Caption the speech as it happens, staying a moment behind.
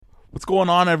What's going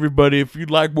on, everybody? If you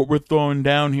like what we're throwing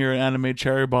down here at Anime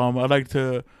Cherry Bomb, I'd like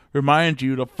to remind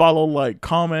you to follow, like,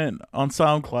 comment on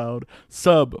SoundCloud,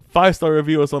 sub, 5-star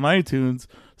review us on iTunes,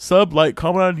 sub, like,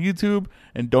 comment on YouTube,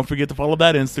 and don't forget to follow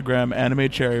that Instagram, Anime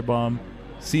Cherry Bomb.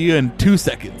 See you in 2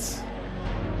 seconds.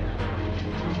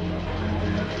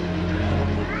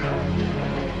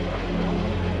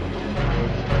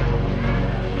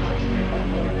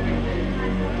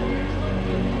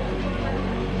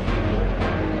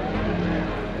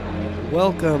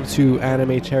 Welcome to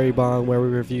Anime Cherry Bomb, where we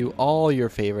review all your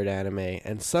favorite anime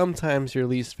and sometimes your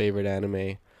least favorite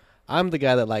anime. I'm the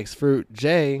guy that likes fruit,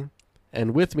 Jay,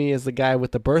 and with me is the guy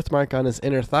with the birthmark on his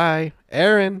inner thigh,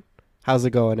 Aaron. How's it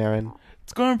going, Aaron?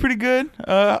 It's going pretty good.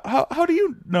 How do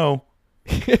you know?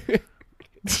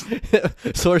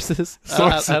 Sources?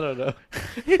 Sources. I don't know.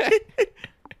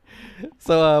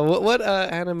 So, what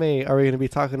anime are we going to be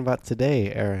talking about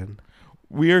today, Aaron?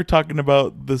 We are talking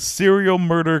about the serial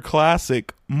murder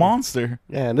classic, Monster.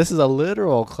 Yeah, and this is a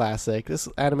literal classic. This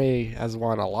anime has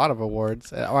won a lot of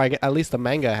awards, or at least the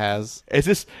manga has. Is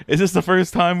this the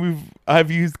first time we've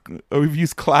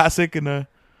used classic in the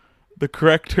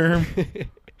correct term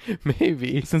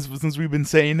Maybe. since we've been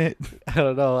saying it? I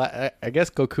don't know. I guess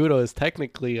Gokudo is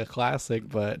technically a classic,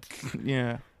 but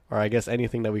Yeah. or I guess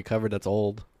anything that we covered that's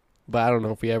old. But I don't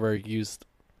know if we ever used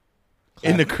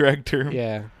In the correct term.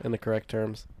 yeah, in the correct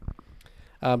terms.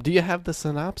 Do you have the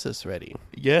synopsis ready?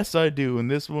 Yes, I do. And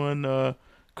this one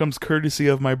comes courtesy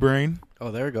of my brain.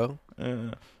 Oh, there we go.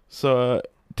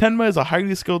 Tenma is a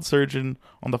highly skilled surgeon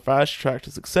on the fast track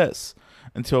to success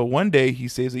until one day he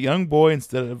saves a young boy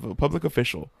instead of a public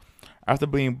official. After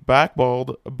being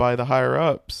blackballed by the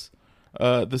higher-ups,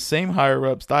 the same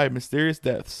higher-ups die mysterious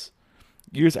deaths.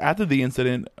 Years after the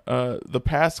incident, the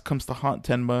past comes to haunt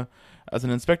Tenma as an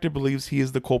inspector believes he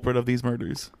is the culprit of these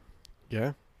murders.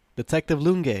 Yeah. Detective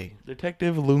Lunge.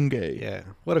 Detective Lunge. Yeah.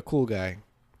 What a cool guy.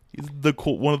 He's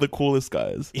one of the coolest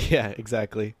guys. Yeah,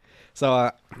 exactly.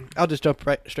 So I'll just jump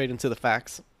right straight into the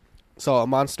facts. So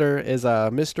Monster is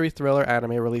a mystery thriller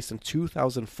anime released in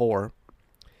 2004.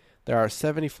 There are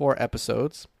 74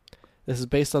 episodes. This is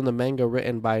based on the manga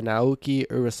written by Naoki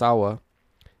Urasawa.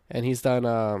 And he's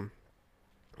done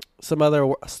some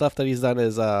other stuff that he's done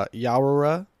is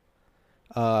Yaoura,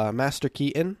 Master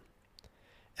Keaton.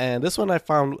 And this one I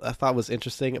thought was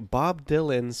interesting. Bob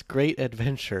Dylan's Great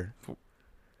Adventure.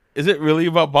 Is it really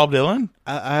about Bob Dylan?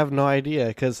 I have no idea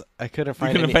because I couldn't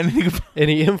find anything about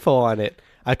any info on it.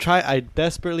 I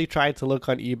desperately tried to look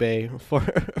on eBay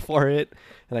for it,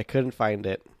 and I couldn't find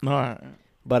it. No.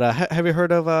 But have you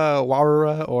heard of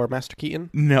Waura or Master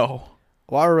Keaton? No.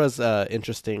 Waura's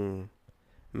interesting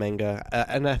manga,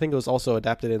 and I think it was also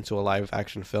adapted into a live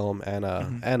action film and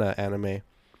an anime.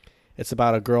 It's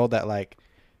about a girl that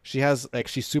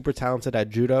she's super talented at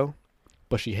judo,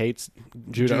 but she hates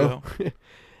judo.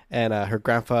 And her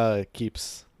grandpa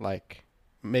keeps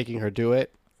making her do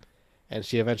it, and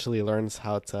she eventually learns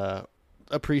how to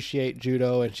appreciate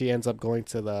judo, and she ends up going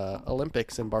to the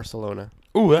Olympics in Barcelona.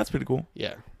 Ooh, that's pretty cool.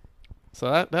 Yeah,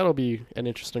 so that'll be an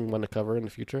interesting one to cover in the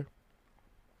future.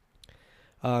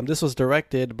 This was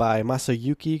directed by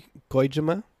Masayuki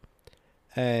Koijima,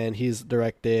 and he's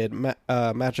directed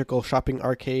Magical Shopping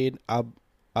Arcade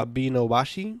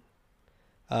Abinobashi,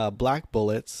 Black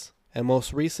Bullets, and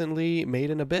most recently Made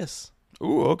in Abyss.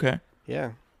 Ooh, okay.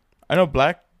 Yeah. I know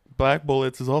Black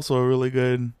Bullets is also a really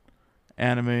good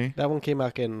anime. That one came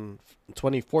out in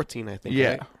 2014, I think. Yeah.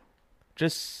 Right?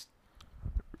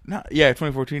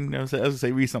 2014. I was gonna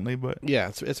say recently, but Yeah,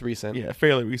 it's recent. yeah,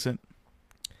 fairly recent.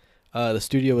 The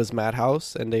studio is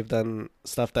Madhouse, and they've done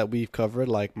stuff that we've covered,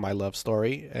 like My Love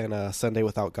Story and Sunday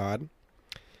Without God.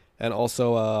 And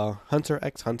also Hunter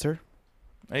x Hunter.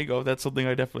 There you go. That's something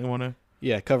I definitely want to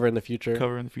Cover in the future.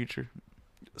 cover in the future.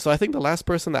 So I think the last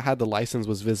person that had the license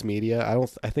was Viz Media.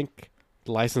 I think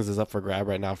the license is up for grab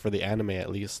right now for the anime at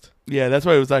least. Yeah, that's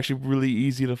why it was actually really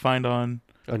easy to find on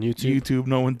YouTube.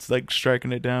 No one's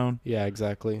striking it down. Yeah,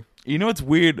 exactly. You know what's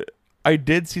weird? I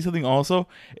did see something also.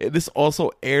 This also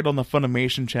aired on the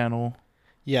Funimation channel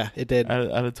Yeah, it did.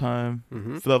 at a time.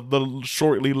 Mm-hmm. For the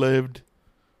shortly lived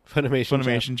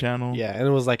Funimation channel. Yeah, and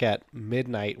it was at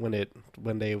midnight when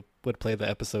they would play the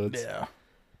episodes. Yeah.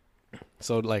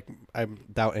 So I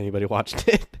doubt anybody watched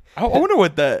it. I wonder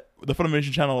what the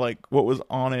Funimation channel what was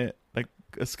on it, a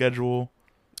schedule.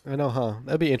 I know, huh?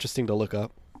 That'd be interesting to look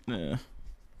up. Yeah.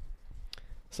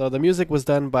 So the music was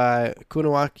done by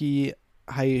Kunoaki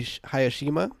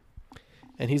Hayashima,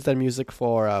 and he's done music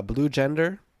for Blue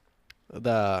Gender,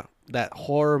 that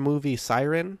horror movie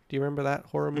Siren. Do you remember that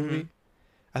horror movie?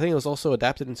 I think it was also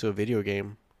adapted into a video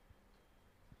game.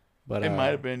 But It might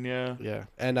have been, yeah. yeah,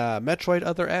 and Metroid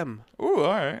Other M. Ooh,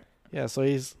 all right. Yeah, so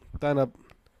he's done a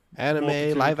anime,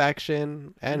 Multitude. live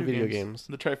action, and video games.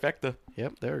 The trifecta.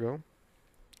 Yep, there we go.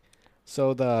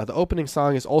 So the opening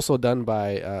song is also done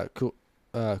by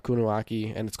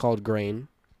Kunoaki, and it's called Grain.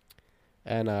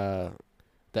 And the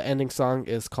ending song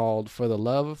is called For the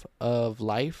Love of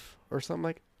Life or something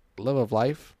like Love of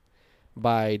Life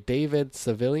by David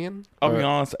Civilian. I'll be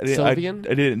honest, I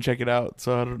didn't check it out,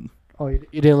 so I don't. Oh, you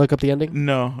didn't look up the ending?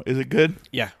 No, is it good?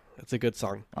 Yeah, it's a good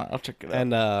song. I'll check it out.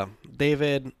 And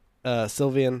David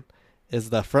Sylvian is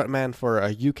the frontman for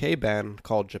a UK band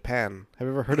called Japan. Have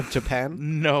you ever heard of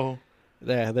Japan? No.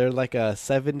 They're like a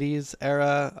 70s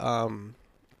era.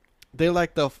 They're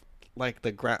like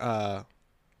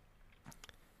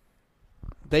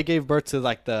they gave birth to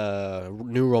like the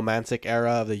new romantic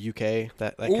era of the UK.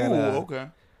 That kind of. Okay.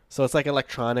 So it's like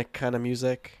electronic kind of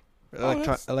music,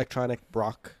 electronic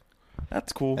rock.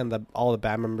 That's cool. And all the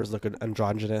band members look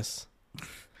androgynous.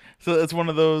 So it's one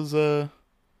of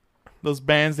those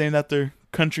bands named after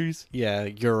countries. Yeah,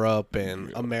 Europe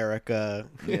and America.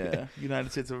 Yeah,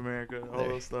 United States of America, all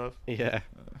those stuff. Yeah.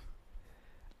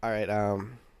 All right.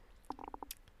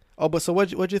 Oh, but so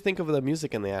what'd you think of the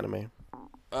music in the anime?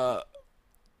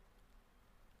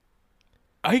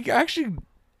 I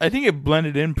think it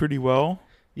blended in pretty well.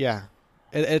 Yeah,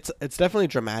 it's definitely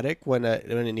dramatic when it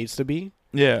needs to be.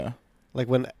 Yeah. Like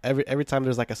when every time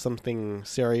there's like something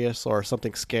serious or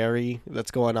something scary that's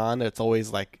going on, it's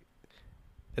always like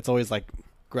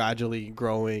gradually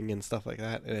growing and stuff like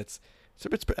that, and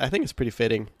I think it's pretty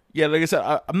fitting. Yeah, like I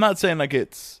said, I'm not saying like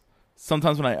it's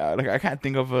sometimes when I can't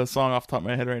think of a song off the top of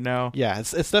my head right now. Yeah,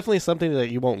 it's definitely something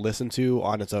that you won't listen to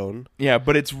on its own. Yeah,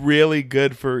 but it's really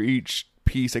good for each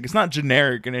piece. Like it's not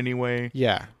generic in any way.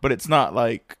 Yeah, but it's not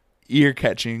like ear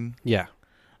catching. Yeah.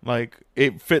 Like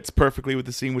it fits perfectly with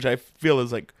the scene, which I feel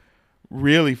is like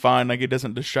really fine. Like it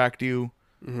doesn't distract you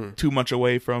too much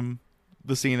away from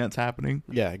the scene that's happening.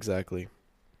 Yeah, exactly.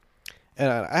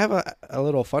 And I have a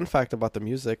little fun fact about the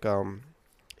music.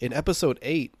 In episode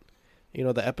 8,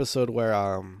 the episode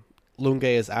where Lunge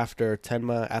is after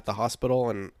Tenma at the hospital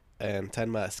and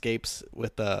Tenma escapes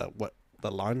with the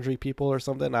laundry people or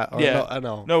something.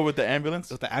 No, with the ambulance.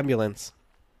 With the ambulance.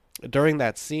 During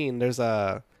that scene, there's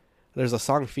a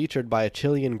song featured by a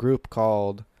Chilean group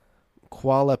called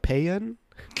Qualapayan.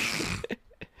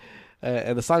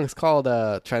 And the song is called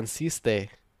Transiste.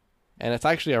 And it's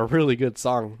actually a really good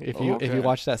song. If you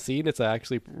watch that scene, it's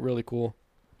actually really cool.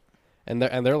 And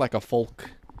they're like a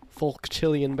folk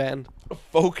Chilean band. A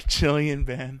folk Chilean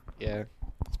band. Yeah.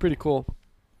 It's pretty cool.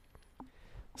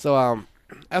 So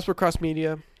as for cross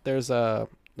media, there's the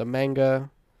manga.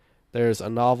 There's a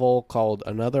novel called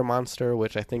Another Monster,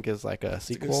 which I think is like a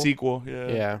sequel. Like a sequel, yeah.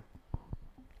 Yeah.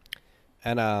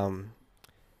 And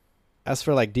as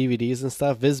for like DVDs and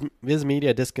stuff, Viz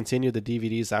Media discontinued the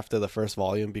DVDs after the first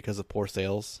volume because of poor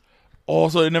sales. Oh,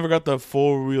 so it never got the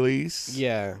full release?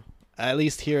 Yeah. At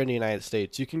least here in the United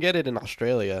States. You can get it in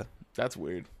Australia. That's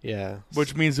weird. Yeah.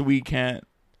 Which means that we can't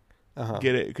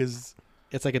get it because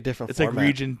it's like a different format. It's like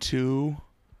Region 2.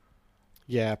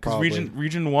 Yeah, probably. Because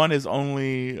Region 1 is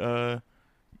only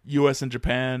U.S. and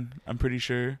Japan, I'm pretty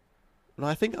sure. No,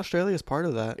 I think Australia is part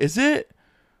of that. Is it?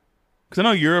 Because I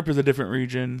know Europe is a different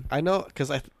region. I know, because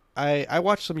I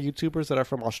watch some YouTubers that are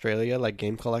from Australia, like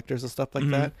game collectors and stuff like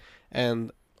that.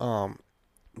 And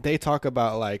they talk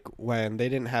about like when they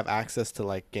didn't have access to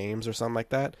like games or something like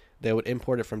that, they would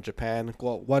import it from Japan.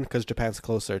 Well, one, because Japan's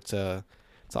closer to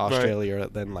Australia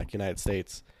than like United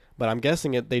States. But I'm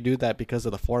guessing they do that because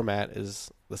of the format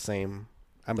is the same.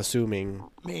 I'm assuming.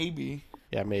 Maybe.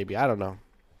 Yeah, maybe. I don't know.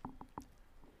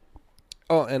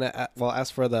 Oh, and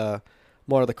as for the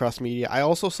more of the cross media, I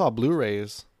also saw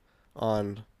Blu-rays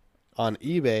on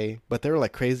eBay, but they were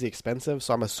like crazy expensive.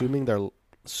 So I'm assuming they're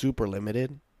super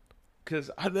limited.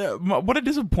 Because what a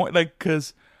disappointment! Like,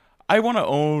 because I want to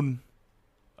own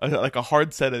a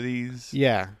hard set of these.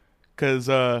 Yeah. Because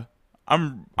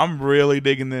I'm really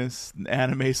digging this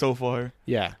anime so far.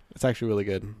 Yeah, it's actually really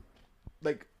good.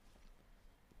 Like,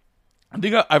 I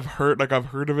think I've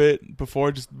heard of it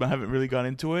before, just haven't really got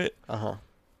into it.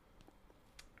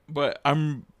 But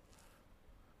I'm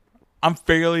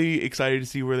fairly excited to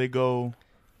see where they go.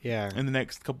 Yeah. In the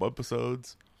next couple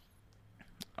episodes.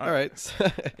 All right.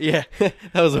 Yeah.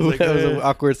 that was an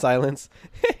awkward silence.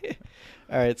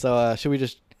 All right. So should we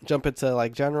just jump into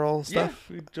like general stuff?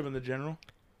 Yeah, we jump into general.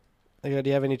 Do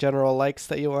you have any general likes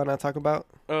that you want to talk about?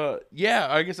 Yeah,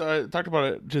 I guess I talked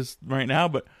about it just right now,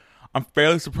 but I'm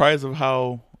fairly surprised of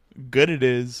how good it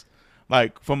is.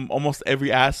 Like from almost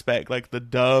every aspect, like the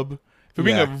dub, for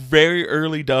being a very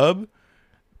early dub,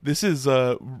 this is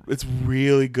it's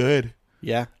really good.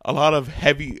 Yeah. A lot of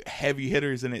heavy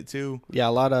hitters in it too. Yeah,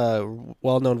 a lot of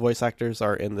well-known voice actors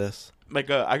are in this. Like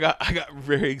I got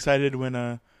very excited when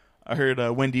I heard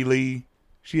Wendy Lee.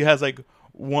 She has like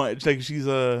one, like she's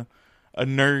a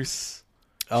nurse.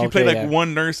 She played like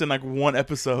one nurse in like one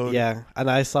episode. Yeah,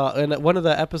 and I saw in one of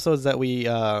the episodes that we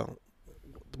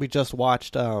just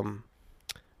watched.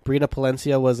 Brina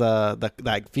Palencia was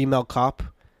that female cop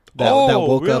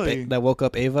that woke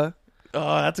up Ava.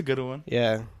 Oh, that's a good one.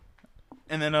 Yeah.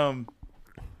 And then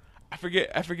I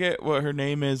forget what her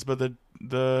name is, but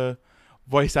the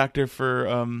voice actor for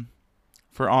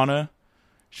Anna,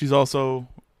 she's also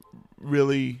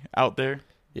really out there.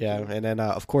 Yeah, and then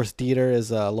of course Dieter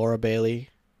is Laura Bailey.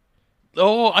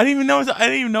 Oh, I didn't even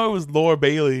know it was Laura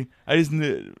Bailey. I just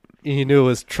knew. You knew it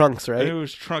was Trunks, right? It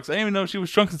was Trunks. I didn't even know she was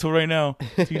Trunks until right now.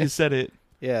 So you just said it.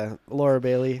 Yeah, Laura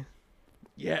Bailey.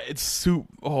 Yeah,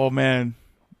 oh man.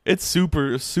 It's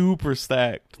super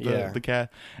stacked. The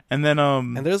cat, and then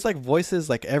and there's like voices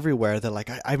like everywhere that like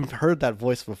I've heard that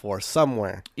voice before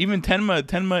somewhere. Even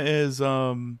Tenma is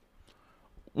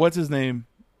what's his name?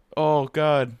 Oh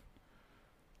God,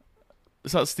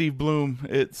 it's not Steve Bloom.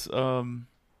 It's Liam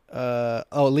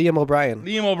O'Brien.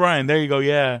 Liam O'Brien. There you go.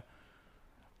 Yeah,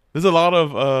 there's a lot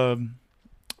of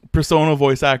Persona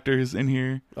voice actors in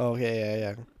here. Oh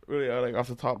yeah. Really, like off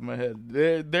the top of my head,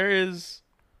 there is.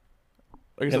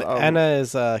 Like and Anna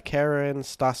is Karen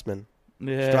Strassman.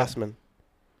 Yeah. Strassman.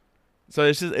 So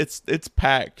it's just it's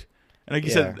packed, and like you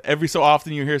said, every so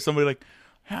often you hear somebody like,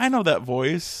 hey, I know that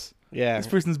voice. Yeah, this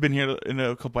person's been here in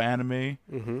a couple anime.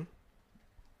 Mm-hmm.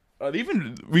 They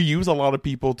even reuse a lot of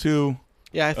people too.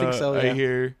 Yeah, I think so.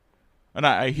 Yeah.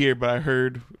 I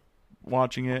heard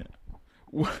watching it.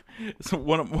 So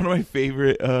one of my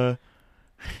favorite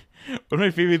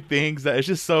things that is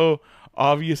just so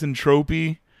obvious and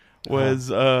tropey was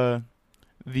the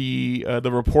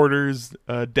reporter's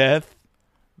death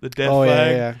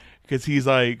flag, because he's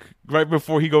like right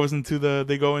before they go into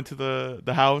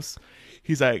the house,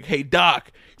 he's like, hey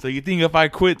Doc, so you think if I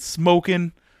quit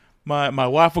smoking my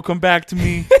wife will come back to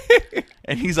me?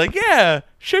 And he's like, yeah,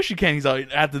 sure she can. He's like,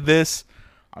 after this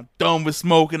I'm done with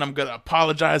smoking, I'm gonna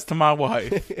apologize to my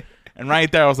wife. And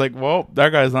right there I was like, well,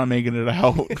 that guy's not making it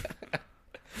out.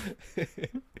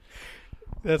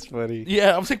 That's funny.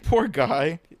 Yeah, I was like, poor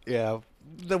guy. Yeah.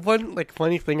 The one like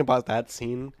funny thing about that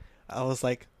scene, I was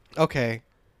like, okay,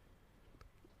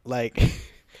 like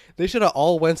they should have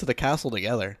all went to the castle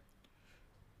together.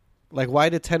 Like, why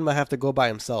did Tenma have to go by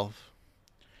himself?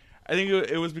 I think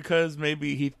it was because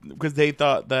because they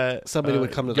thought that somebody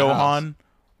would come to the Johan house.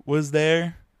 Was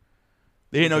there.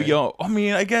 They didn't know I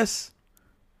mean, I guess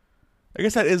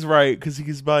that is right, because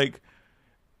he's like,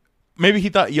 maybe he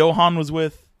thought Johan was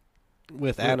with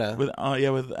Anna. With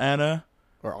Anna.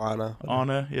 Or Anna.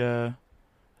 Anna, yeah.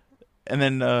 And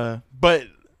then but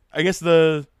I guess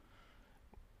the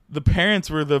parents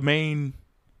were the main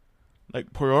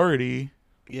like priority.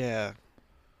 Yeah.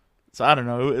 So I don't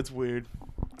know, it's weird.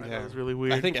 Yeah. It was really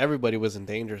weird. I think everybody was in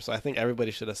danger, so I think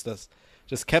everybody should have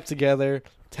just kept together.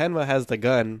 Tenma has the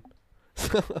gun.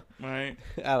 Right.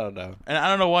 I don't know. And I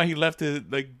don't know why he left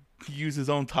it, like, use his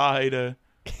own tie to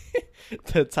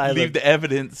leave the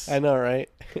evidence. I know, right?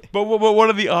 But what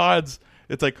are the odds?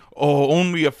 It's like, oh,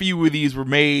 only a few of these were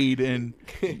made, and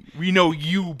we know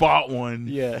you bought one.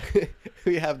 Yeah.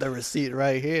 We have the receipt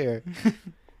right here.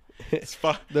 The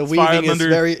it's weaving is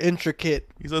very intricate.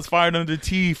 He says fired under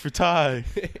T for tie.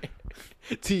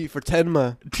 T for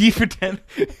Tenma. T for Ten.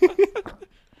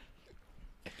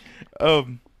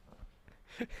 And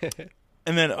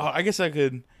then I guess I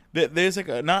could. There's like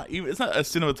it's not a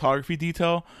cinematography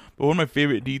detail, but one of my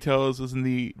favorite details was in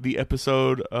the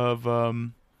episode of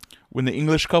when the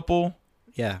English couple.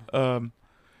 Yeah.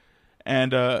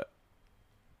 And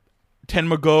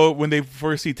Tenma when they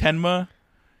first see Tenma,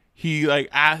 he like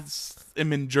asks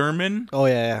him in German. Oh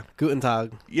yeah. Guten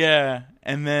Tag. Yeah,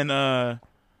 and then they're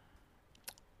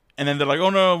like, oh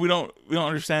no, we don't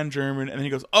understand German, and then he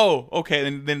goes, oh okay,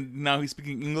 and then now he's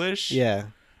speaking English. Yeah.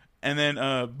 And then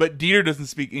but Dieter doesn't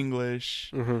speak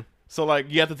English. Mm-hmm. So like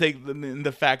you have to take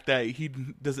the fact that he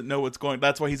doesn't know what's going.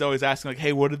 That's why he's always asking like,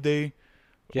 hey, what did they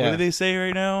say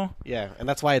right now? Yeah, and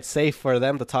that's why it's safe for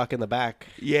them to talk in the back.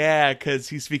 Yeah, because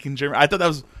he's speaking German. I thought that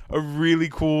was a really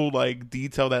cool like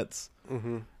detail. That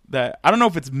I don't know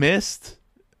if it's missed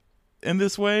in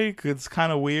this way, because it's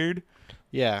kind of weird.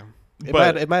 Yeah,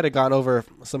 it might have gone over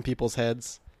some people's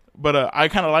heads. But I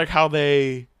kind of like how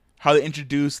they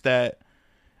introduced that.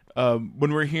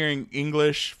 When we're hearing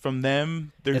English from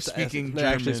them, they're speaking German.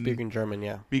 They're actually speaking German,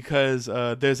 yeah. Because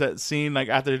there's that scene like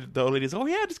after the old lady's, oh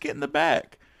yeah, just get in the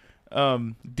back.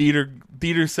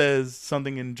 Dieter says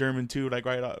something in German too, like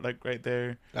right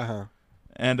there,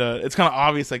 and it's kind of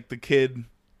obvious like the kid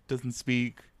doesn't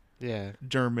speak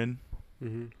German.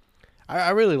 Mm-hmm.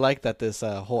 I really like that this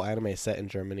whole anime is set in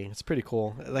Germany. It's pretty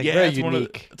cool. Like Yeah, very it's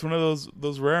unique. it's one of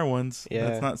those rare ones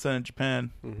that's not set in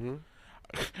Japan. Mm-hmm.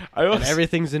 And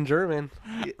everything's in German.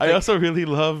 I also really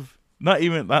love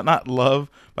not love,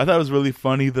 but I thought it was really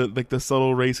funny the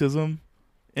subtle racism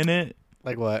in it.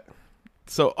 Like what?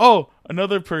 So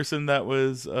another person that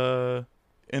was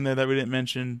in there that we didn't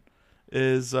mention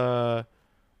is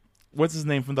what's his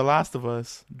name from The Last of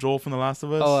Us? Joel from The Last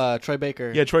of Us? Oh, Troy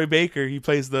Baker. Yeah, Troy Baker. He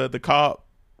plays the cop.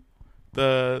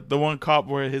 The one cop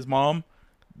where his mom,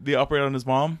 they operate on his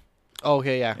mom. Oh,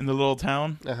 okay, yeah. In the little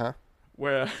town.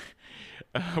 Where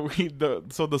the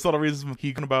subtle reason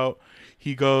he about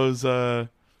he goes to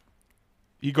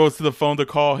the phone to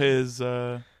call his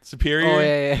superior. Oh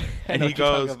yeah. And he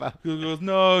goes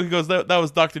no. He goes that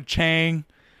was Dr. Chang.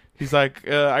 He's like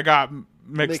I got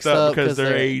mixed up because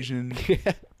they're Asian.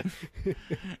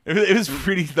 It was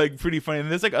pretty funny. And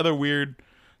there's like other weird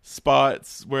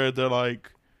spots where they're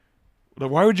like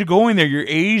why would you go in there? You're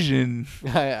Asian.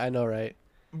 I know, right?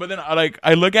 But then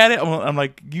I look at it. I'm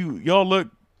like y'all look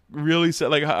really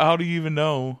sad. Like how do you even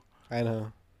know? I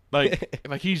know.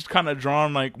 Like he's kind of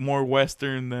drawn like more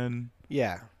Western than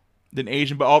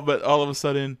Asian. But all of a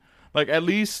sudden, like I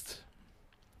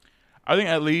think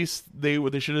at least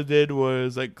what they should have did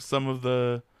was like some of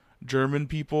the German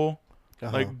people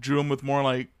like drew them with more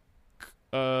like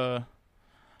I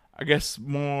guess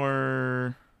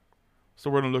more. What's the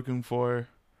word I'm looking for?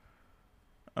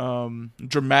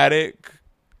 Dramatic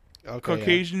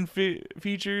Caucasian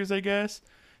features, I guess,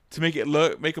 to make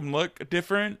them look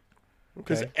different.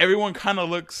 Because everyone kind of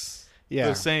looks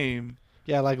the same.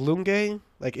 Yeah, like Lunge.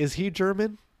 Like, is he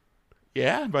German?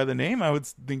 Yeah, by the name, I would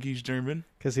think he's German.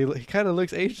 Because he kind of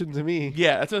looks Asian to me.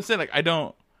 Yeah, that's what I'm saying. Like, I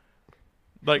don't...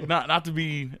 Like, not to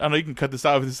be... I know you can cut this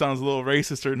out if it sounds a little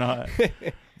racist or not.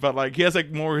 But, like, he has,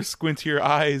 like, more squintier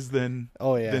eyes than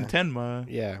Tenma.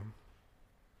 Yeah.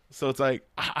 So it's like,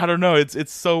 I don't know.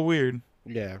 It's so weird.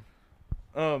 Yeah.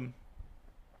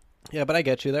 Yeah, but I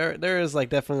get you. There is, like,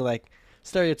 definitely, like,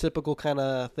 stereotypical kind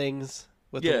of things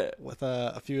with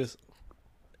a few...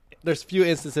 There's a few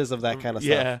instances of that kind of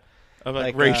stuff. Yeah. Of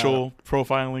like racial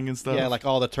profiling and stuff. Yeah, like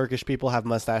all the Turkish people have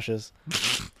mustaches.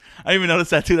 I even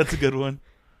noticed that too. That's a good one.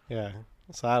 Yeah.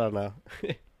 So I don't know.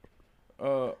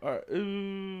 All right. Do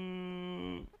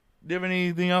you have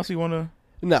anything else you want to?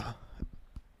 No.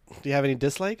 Do you have any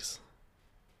dislikes?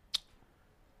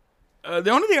 The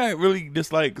only thing I really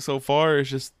dislike so far is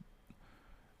just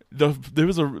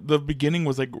the beginning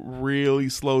was like really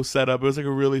slow setup. It was like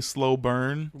a really slow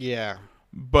burn. Yeah.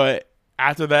 But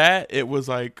after that, it was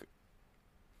like,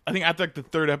 I think after like the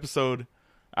third episode,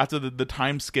 after the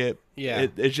time skip,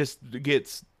 it just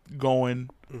gets going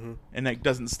and like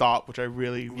doesn't stop, which I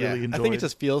really enjoy. I think it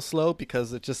just feels slow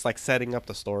because it's just like setting up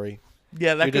the story.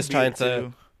 Yeah, that you're just trying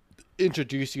to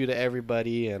introduce you to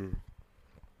everybody and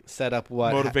set up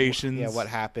what motivations. What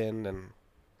happened, and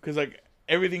because like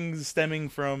everything's stemming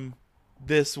from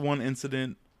this one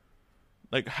incident,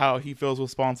 like how he feels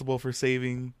responsible for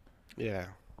saving. Yeah.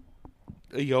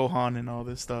 Johan and all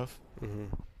this stuff.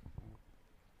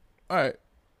 All right.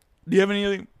 Do you have any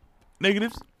other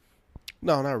negatives?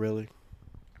 No, not really.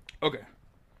 Okay.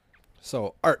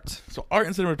 So art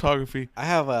and cinematography. I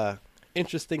have a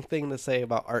interesting thing to say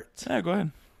about art. Yeah, go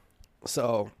ahead.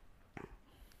 So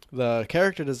the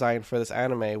character design for this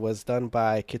anime was done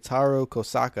by Kitaro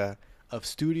Kosaka of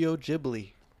Studio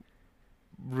Ghibli.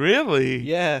 Really?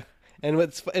 Yeah. And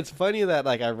it's funny that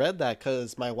like I read that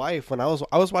because my wife, when I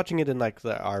was watching it in like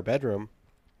our bedroom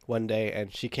one day,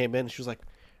 and she came in, she was like,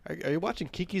 "Are you watching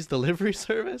Kiki's Delivery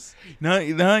Service?" Now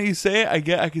you say it,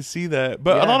 I can see that,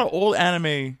 but a lot of old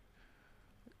anime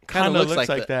kind of looks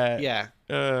like that. Yeah.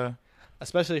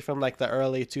 Especially from like the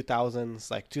early 2000s,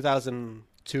 like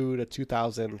 2002 to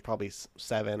 2000, probably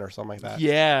 7 or something like that.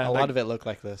 Yeah, a lot of it looked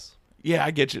like this. Yeah, I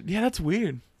get you. Yeah, that's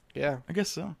weird. Yeah, I guess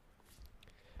so.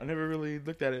 I never really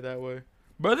looked at it that way.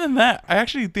 But other than that, I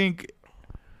actually think...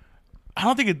 I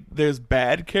don't think there's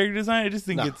bad character design. I just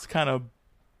think it's kind of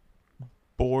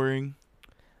boring.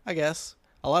 I guess.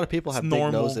 A lot of people have big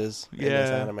noses in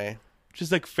this anime.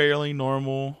 Just like fairly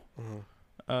normal.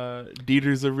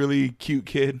 Dieter's a really cute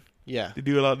kid. Yeah. They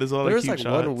do a lot. There's a lot of cute shots.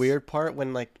 There was like one weird part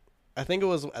when like... I think it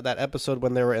was that episode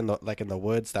when they were in the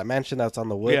woods. That mansion that's on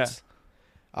the woods. Yeah.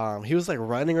 He was like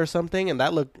running or something, and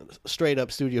that looked straight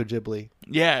up Studio Ghibli.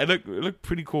 Yeah, it looked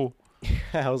pretty cool.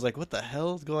 I was like, what the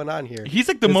hell is going on here? He's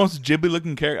like the most Ghibli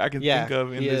looking character I can think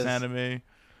of in this anime.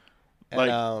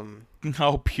 And, like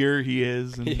how pure he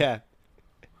is. And yeah.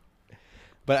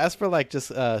 But as for like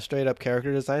just straight up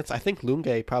character designs, I think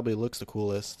Lunge probably looks the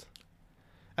coolest.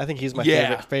 I think he's my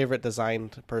favorite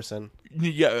designed person.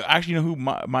 Yeah, actually, you know who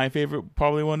my favorite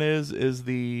probably one is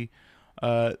the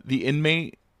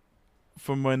inmate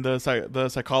from when the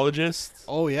psychologist.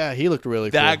 Oh yeah, he looked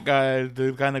really cool. That guy,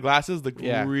 the guy in the glasses, looked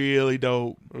really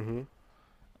dope. Mm-hmm.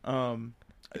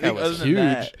 I think was other huge. than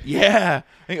that, yeah.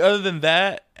 I think other than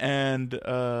that, and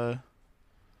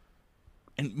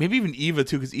maybe even Eva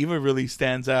too, because Eva really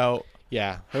stands out.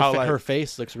 Yeah, her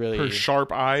face looks really her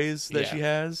sharp eyes that she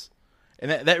has,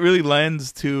 and that really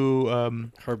lends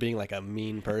to her being like a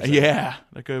mean person. Yeah,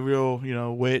 like a real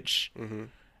witch. Mm-hmm.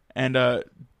 And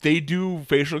they do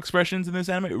facial expressions in this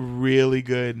anime really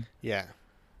good. Yeah.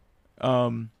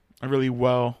 Really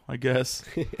well, I guess.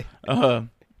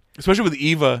 Especially with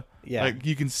Eva. Yeah. Like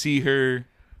you can see her,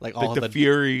 like all the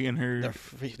fury in her.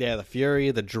 The fury,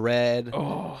 the dread.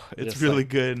 Oh, it's really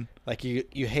good. Like you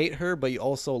hate her, but you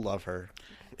also love her.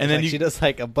 And then she does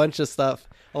like a bunch of stuff.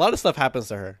 A lot of stuff happens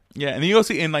to her. Yeah, and then you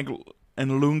also see in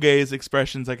Lunge's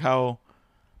expressions, like how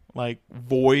like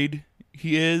void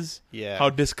he is. Yeah. How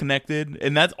disconnected,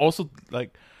 and that's also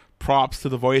like props to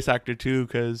the voice actor too,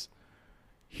 because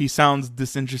he sounds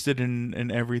disinterested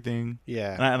in everything.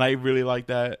 Yeah. And I really like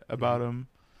that about him.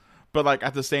 But like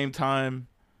at the same time,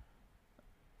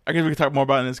 I guess we could talk more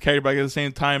about it in his character, but like, at the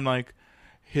same time, like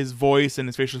his voice and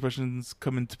his facial expressions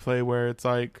come into play where it's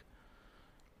like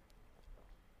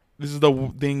this is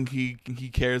the thing he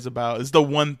cares about. It's the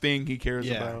one thing he cares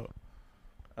about.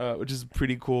 Which is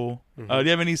pretty cool. Mm-hmm. Do you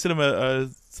have any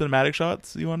cinematic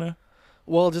shots you want to?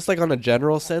 Well, just like on a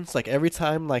general sense, like every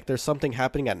time like there's something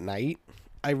happening at night,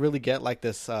 I really get like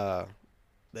this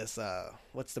what's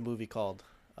the movie called?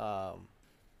 The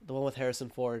one with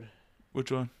Harrison Ford.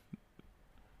 Which one?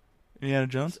 Indiana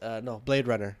Jones? No, Blade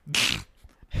Runner.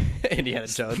 Indiana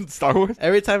Jones. Star Wars?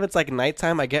 Every time it's like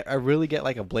nighttime, I really get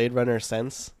like a Blade Runner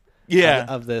sense. Yeah.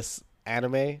 Of this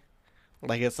anime.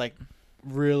 Like it's like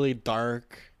really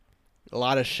dark, a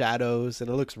lot of shadows, and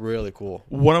it looks really cool.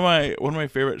 One of my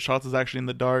favorite shots is actually in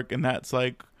the dark, and that's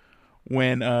like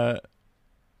when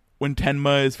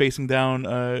Tenma is facing down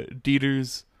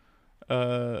Dieter's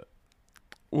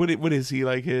what is he,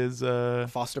 like his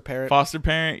foster parent? Foster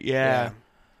parent, yeah.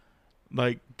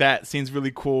 Like that scene's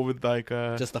really cool with like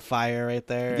just the fire right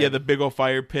there. Yeah, the big old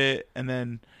fire pit, and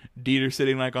then Dieter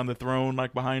sitting like on the throne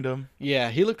like behind him. Yeah,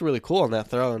 he looked really cool on that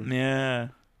throne. Yeah.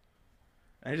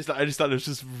 I just thought it was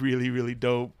just really, really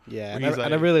dope. Yeah, and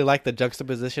I really like the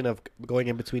juxtaposition of going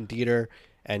in between Dieter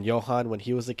and Johan when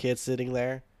he was a kid sitting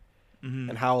there,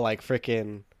 and how like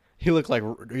freaking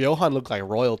Johan looked like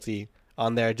royalty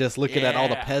on there, just looking at all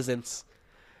the peasants.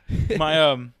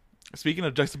 My speaking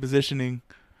of juxtapositioning,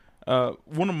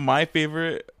 one of my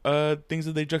favorite things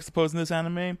that they juxtapose in this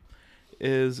anime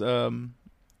is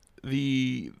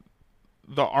the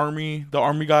army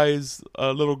guy's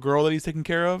little girl that he's taking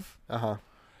care of.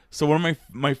 So one of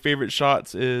my favorite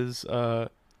shots is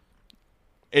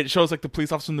it shows like the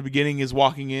police officer in the beginning is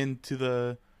walking into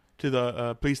the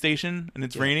police station, and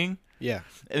it's raining. Yeah.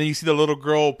 And then you see the little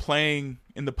girl playing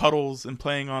in the puddles and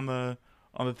playing on the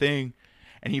thing,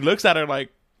 and he looks at her like,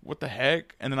 what the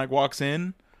heck? And then like walks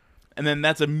in, and then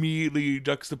that's immediately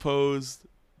juxtaposed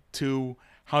to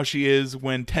how she is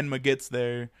when Tenma gets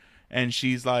there, and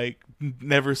she's like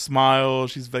never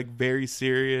smiles. She's like very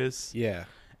serious. Yeah.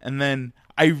 And then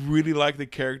I really like the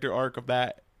character arc of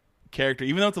that character,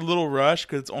 even though it's a little rushed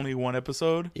because it's only one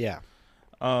episode. Yeah.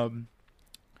 Like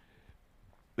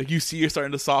you see her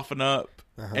starting to soften up,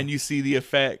 and you see the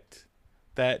effect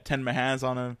that Tenma has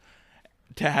on him,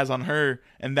 has on her,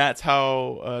 and that's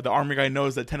how the army guy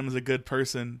knows that Tenma's a good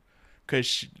person,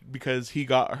 because he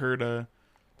got her to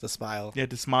smile. Yeah,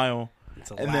 to smile.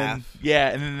 To and laugh.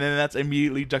 then that's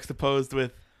immediately juxtaposed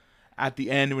with at the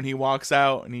end when he walks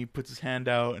out and he puts his hand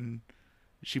out and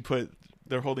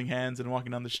they're holding hands and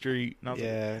walking down the street. And I was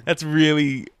like, that's a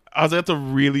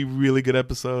really, really good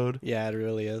episode. Yeah, it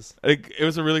really is. Like, it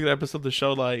was a really good episode to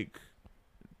show like,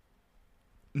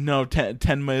 no,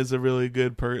 Tenma is a really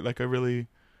good like a really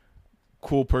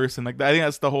cool person. Like, I think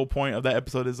that's the whole point of that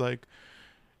episode, is like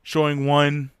showing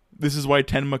one, this is why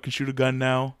Tenma can shoot a gun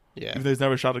now. Yeah. Even though he's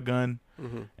never shot a gun.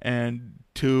 And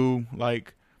two,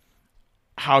 like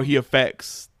how he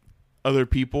affects other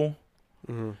people.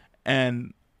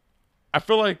 And I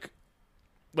feel like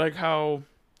how,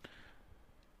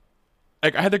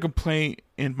 like I had a complaint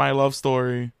in My Love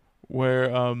Story where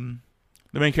the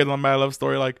main character in My Love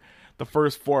Story, like the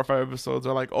first 4 or 5 episodes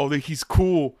are like, oh, he's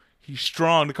cool, he's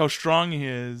strong, look how strong he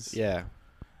is. Yeah.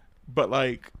 But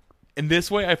like in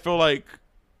this way, I feel like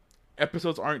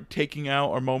episodes aren't taking out,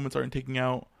 or moments aren't taking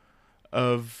out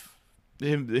of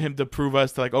him to prove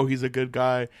us to like, oh, he's a good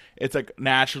guy. It's like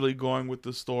naturally going with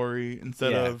the story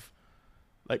instead of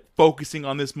like focusing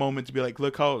on this moment to be like,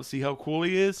 look see how cool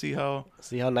he is, see how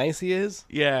nice he is.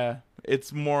 Yeah,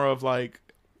 it's more of like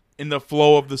in the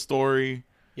flow of the story.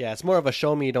 Yeah, it's more of a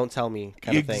show me, don't tell me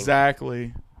kind of thing.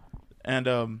 Exactly.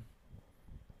 And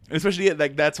especially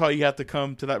like that's how you have to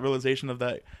come to that realization of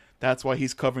that. That's why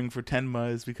he's covering for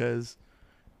Tenma, is because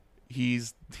he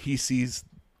sees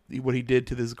what he did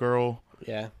to this girl.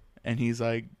 Yeah. And he's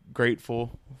like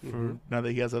grateful for now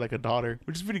that he has like a daughter,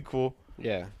 which is pretty cool.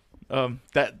 Yeah.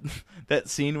 That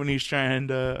scene when he's trying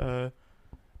to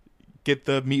get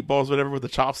the meatballs, whatever, with the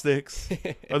chopsticks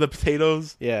or the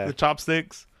potatoes, the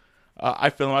chopsticks. I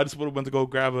just would have went to go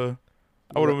grab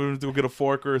I would have went to go get a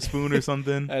fork or a spoon or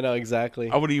something. I know exactly.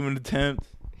 I would even attempt.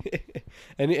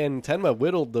 and Tenma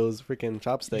whittled those freaking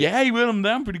chopsticks. Yeah, he whittled them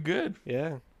down pretty good.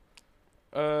 Yeah.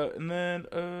 And then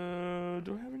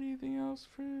do I have anything else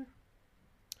for you?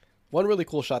 One really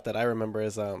cool shot that I remember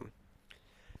is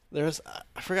there's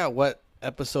I forgot what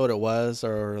episode it was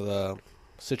or the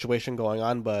situation going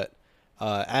on, but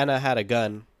Anna had a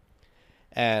gun,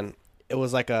 and it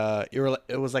was like a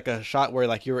shot where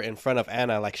like you were in front of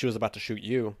Anna, like she was about to shoot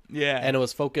you. Yeah. And it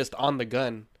was focused on the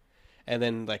gun, and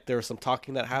then like there was some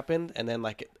talking that happened, and then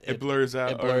like it blurs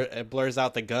out. It blurs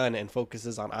out the gun and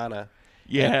focuses on Anna.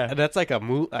 Yeah, and that's like a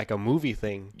movie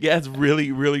thing. Yeah, it's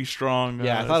really really strong.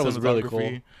 Yeah, I thought it was really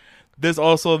cool. There's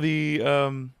also the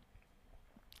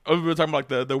we were talking about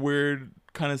like the weird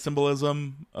kind of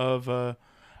symbolism of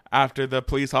after the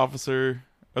police officer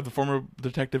or the former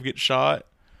detective gets shot,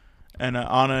 and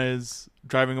Anna is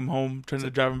driving him home, trying to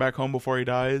drive him back home before he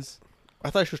dies. I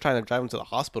thought she was trying to drive him to the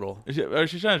hospital. She's trying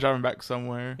to drive him back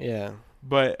somewhere. Yeah,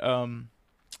 but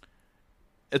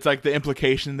it's like the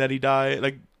implication that he died,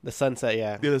 like the sunset.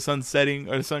 Yeah, the sun setting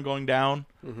or the sun going down.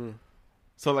 Mm-hmm.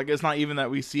 So like it's not even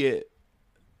that we see it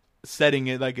setting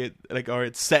it or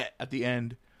it's set at the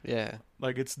end. Yeah,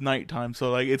 like it's nighttime,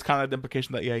 so like it's kind of the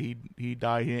implication that he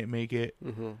died, he didn't make it.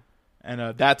 Mm-hmm.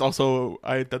 And that's also,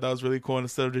 I thought that was really cool.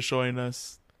 Instead of just showing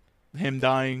us him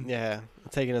dying,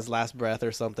 taking his last breath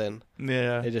or something,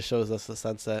 it just shows us the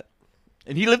sunset.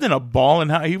 And he lived in a balling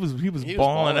out. He was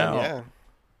balling out. Yeah,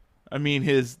 I mean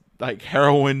his like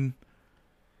heroin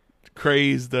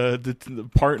craze. The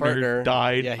partner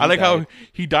died. Yeah, I like how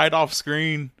he died off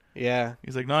screen. Yeah,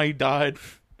 he's like, no, he died.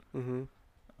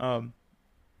 Mm-hmm.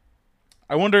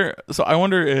 I wonder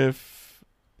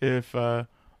if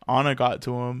Anna got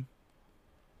to him.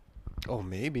 Oh,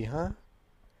 maybe, huh?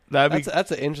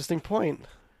 That's an interesting point.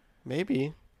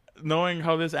 Maybe. Knowing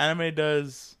how this anime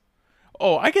does.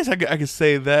 Oh, I guess I could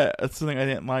say that. That's something I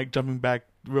didn't like, jumping back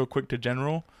real quick to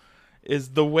general, is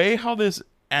the way how this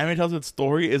anime tells its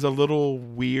story is a little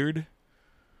weird.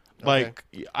 Like,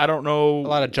 I don't know. A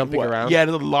lot of jumping around. Yeah,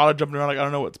 there's a lot of jumping around. Like, I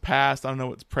don't know what's past. I don't know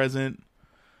what's present.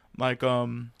 Like,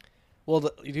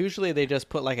 well, usually they just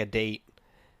put like a date.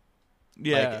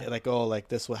 Yeah. Like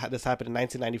this happened in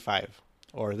 1995,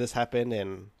 or this happened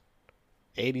in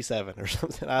 87 or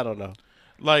something. I don't know.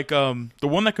 Like, the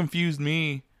one that confused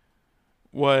me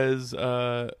was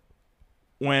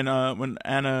when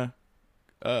Anna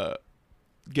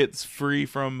gets free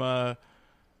from a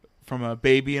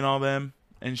baby and all them,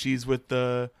 and she's with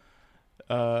the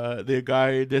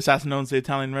guy, the assassin owns the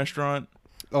Italian restaurant.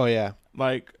 Oh yeah.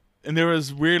 Like, and there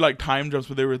was weird like time jumps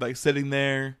where they were like sitting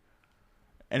there,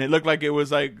 and it looked like it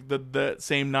was like the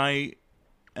same night,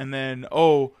 and then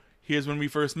here's when we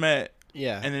first met.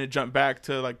 Yeah. And then it jumped back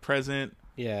to like present.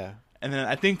 Yeah. And then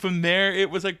I think from there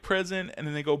it was like present, and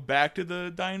then they go back to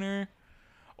the diner,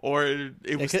 or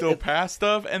it was still past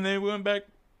stuff, and then we went back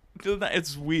to the.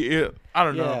 It's weird. I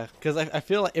don't know. Yeah, because I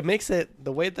feel like it makes it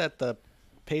the way that the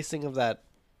pacing of that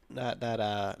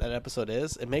episode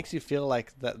is. It makes you feel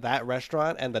like that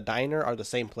restaurant and the diner are the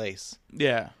same place.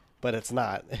 Yeah, but it's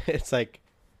not. It's like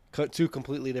two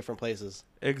completely different places.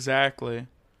 Exactly.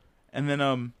 And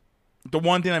then the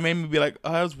one thing that made me be like,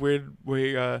 oh, that was weird.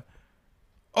 Where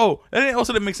that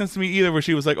also didn't make sense to me either. Where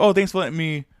she was like, oh, thanks for letting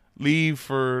me leave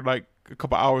for like a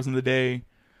couple hours in the day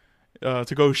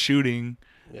to go shooting.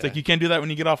 Yeah. It's like you can't do that when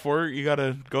you get off work. You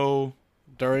gotta go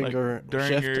during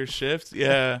your shift.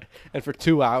 Yeah, and for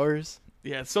 2 hours.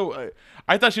 Yeah. So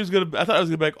I thought she was gonna. I thought I was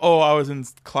gonna be like, oh, I was in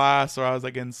class or I was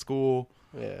like in school.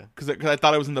 Yeah. Because I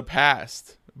thought it was in the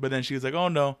past, but then she was like, oh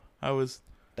no, I was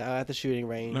down at the shooting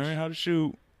range, learning how to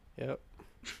shoot. Yep.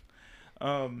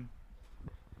 And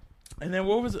then there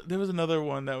was another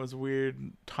one that was weird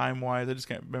time wise. I just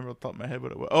can't remember off the top of my head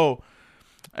what it was. Oh,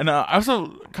 and I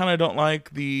also kind of don't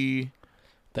like the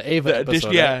The Ava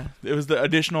episode. Yeah, it was the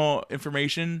additional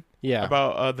information Yeah.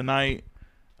 about the night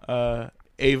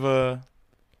Ava.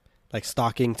 Like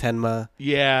stalking Tenma.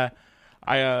 Yeah,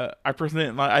 I personally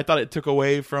didn't I thought it took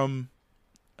away from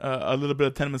a little bit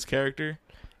of Tenma's character.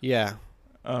 Yeah.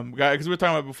 Because we were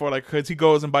talking about before, like, because he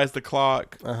goes and buys the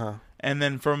clock, Uh-huh. and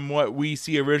then from what we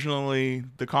see originally,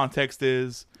 the context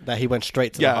is That he went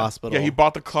straight to the hospital. Yeah, he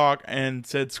bought the clock and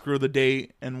said screw the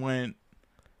date and went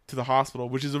to the hospital,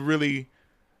 which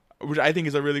I think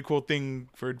is a really cool thing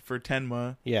for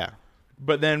Tenma. Yeah.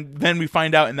 But then we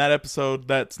find out in that episode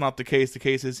that's not the case. The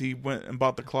case is he went and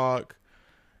bought the clock,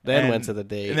 Then went to the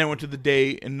date. and then went to the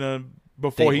date, and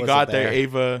before Date he got wasn't there, there.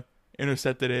 Ava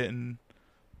intercepted it and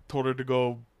told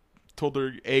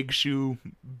her egg shoe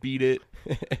beat it.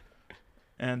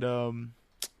 And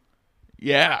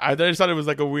yeah, I just thought it was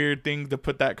like a weird thing to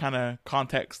put that kind of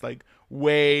context like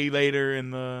way later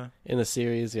in the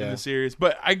series. Yeah. in the series.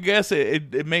 But I guess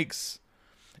it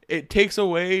takes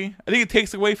away. I think it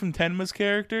takes away from Tenma's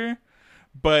character,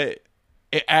 but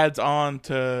it adds on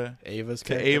to Ava's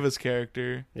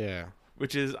character. Yeah.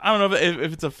 Which is, I don't know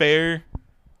if it's a fair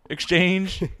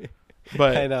exchange,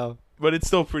 but I know. But it's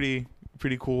still pretty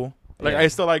cool. Like, Yeah. I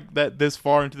still like that this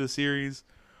far into the series,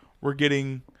 we're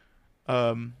getting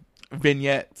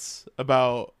vignettes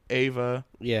about Ava.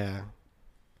 Yeah.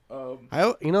 Um, I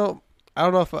don't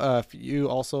know if you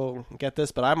also get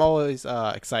this, but I'm always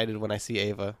excited when I see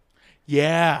Ava.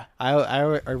 yeah, I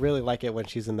really like it when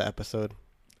she's in the episode.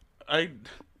 I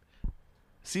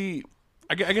see.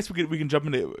 I guess we can jump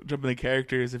into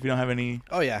characters if you don't have any.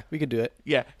 Oh yeah, we could do it.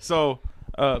 Yeah. So,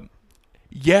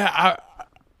 yeah,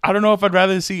 I don't know if I'd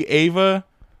rather see Ava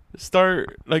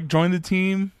start like join the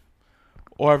team,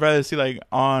 or I'd rather see like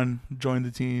An join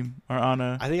the team or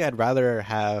Anna. I think I'd rather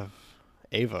have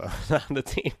Ava on the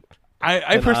team. I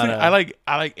than personally Anna.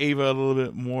 I like Ava a little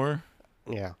bit more.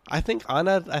 Yeah, I think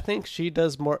Anna. I think she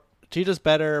does more. She does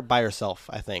better by herself.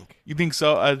 I think. You think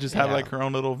so? I just have Yeah. like her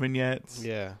own little vignettes.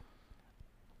 Yeah.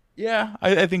 Yeah,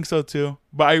 I think so too.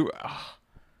 But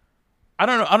I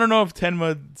don't know. I don't know if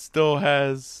Tenma still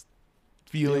has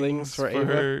feelings for for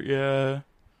Ava? her. Yeah,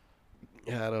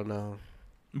 Yeah, I don't know.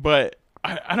 but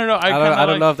I don't know. I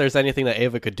don't know if there's anything that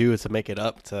Ava could do to make it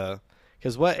up to,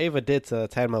 because what Ava did to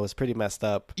Tenma was pretty messed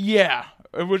up. Yeah,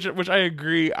 which I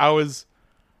agree. I was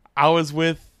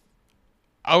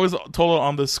total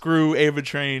on the screw Ava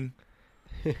train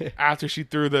after she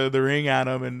threw the ring at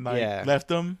him and like Yeah. left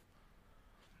him.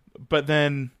 But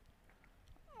then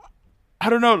I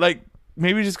don't know, like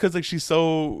maybe just because like she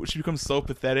becomes so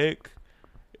pathetic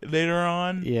later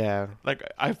on. Yeah. Like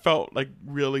I felt like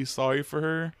really sorry for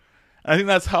her. And I think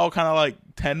that's how kind of like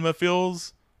Tenma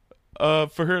feels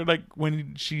for her, like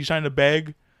when she's trying to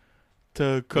beg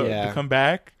to come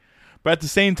back. But at the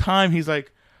same time, he's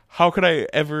like, how could I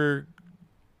ever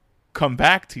come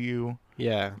back to you?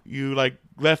 Yeah. You like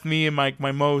left me in my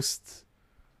most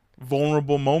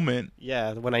vulnerable moment.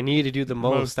 Yeah. When I needed you the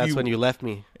most, that's when you left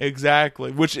me.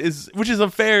 Exactly. Which is a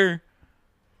fair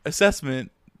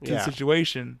assessment to the Yeah.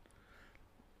 situation.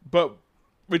 But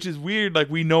which is weird,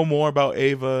 like we know more about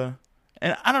Ava,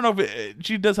 and I don't know if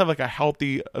she does have like a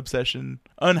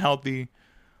unhealthy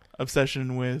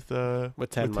obsession with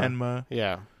Tenma.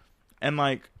 Yeah. And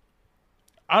like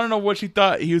I don't know what she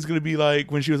thought he was gonna be like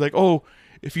when she was like, oh,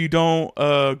 if you don't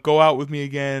go out with me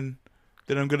again,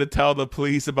 then I'm gonna tell the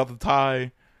police about the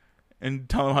tie and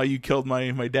tell them how you killed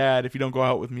my dad if you don't go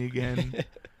out with me again.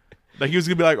 Like he was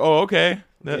gonna be like, oh, okay,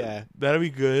 that'll be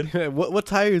good. what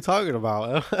tie are you talking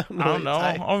about? I don't know.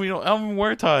 I don't even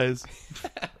wear ties.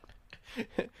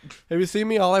 Have you seen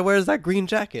me? All I wear is that green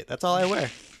jacket. That's all I wear.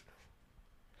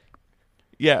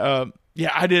 Yeah,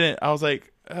 I didn't. I was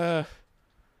like, I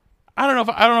don't know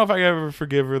if I could ever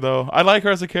forgive her though. I like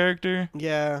her as a character.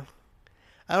 Yeah.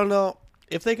 I don't know.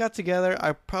 If they got together,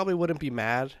 I probably wouldn't be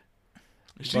mad.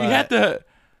 She had to.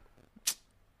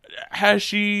 Has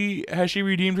she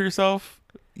redeemed herself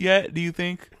yet? Do you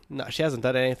think? No, she hasn't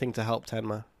done anything to help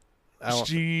Tenma.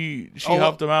 She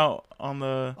helped him out on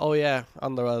the Oh yeah,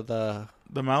 on the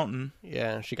mountain.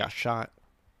 yeah, she got shot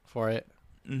for it.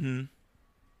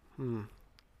 Mm-hmm.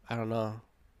 I don't know.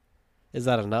 Is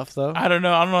that enough though? I don't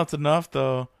know. I don't know if it's enough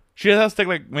though. She has to take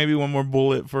like maybe one more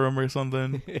bullet for him or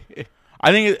something.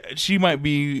 I think she might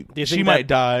be. She might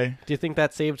die. Do you think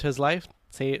that saved his life?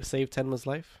 Saved Tenma's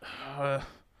life?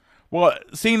 Well,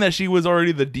 seeing that she was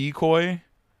already the decoy,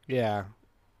 Yeah.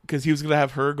 because he was gonna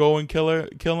have her go and kill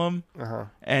him,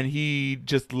 and he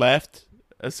just left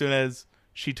as soon as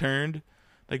she turned.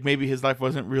 Like maybe his life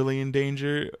wasn't really in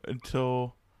danger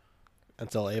until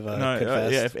Ava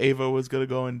confessed. if Ava was gonna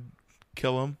go and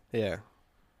kill him. Yeah.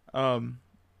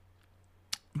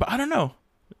 But I don't know.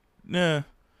 Nah.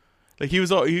 Like he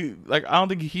like I don't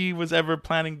think he was ever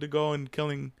planning to go and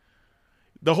killing.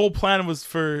 The whole plan was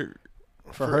for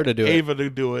her to do Ava to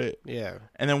do it. Yeah.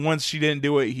 And then once she didn't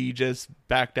do it, he just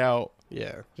backed out.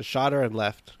 Yeah. Just shot her and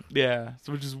left. Yeah.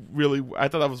 So which is really, I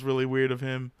thought that was really weird of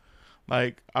him.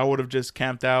 Like I would have just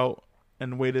camped out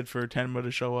and waited for Tenma to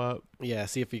show up. Yeah.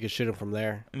 See if you could shoot him from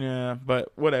there. Yeah,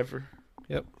 but whatever.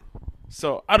 Yep.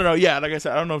 So I don't know. Yeah, like I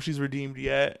said, I don't know if she's redeemed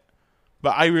yet,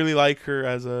 but I really like her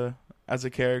as a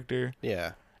character.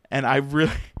 Yeah. And I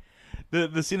really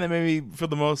the scene that made me feel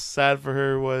the most sad for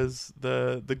her was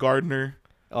the gardener.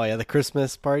 Oh yeah, the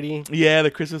Christmas party. Yeah,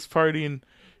 the Christmas party, and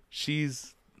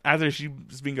she's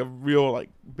being a real like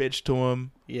bitch to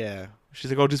him. Yeah. She's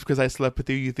like, "Oh, just because I slept with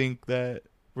you, you think that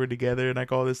we're together?" and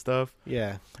like all this stuff.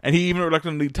 Yeah. And he even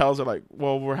reluctantly tells her like,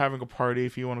 "Well, we're having a party.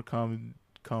 If you want to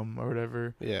come or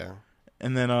whatever." Yeah.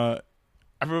 And then I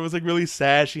remember it was like really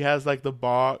sad. She has like the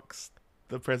box,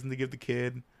 the present to give the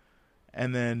kid,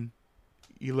 and then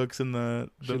he looks in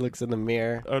she looks in the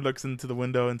mirror, or looks into the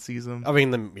window and sees him. I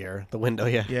mean the mirror, the window.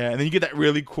 Yeah. Yeah, and then you get that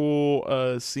really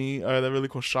cool scene, that really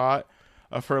cool shot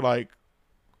of her like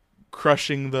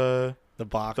crushing the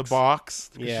box.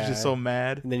 Yeah. She's just so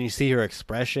mad. And then you see her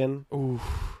expression. Ooh,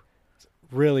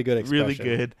 really good expression. really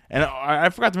good. And I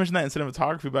forgot to mention that in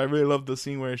cinematography, but I really love the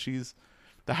scene where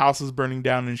the house is burning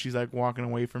down and she's like walking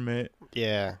away from it.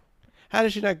 Yeah. How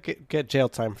did she not get jail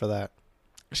time for that?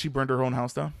 She burned her own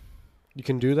house down. You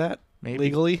can do that Maybe.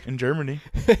 legally In Germany.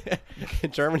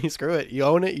 in Germany. Screw it. You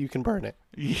own it. You can burn it.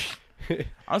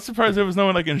 I'm surprised there was no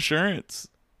like insurance.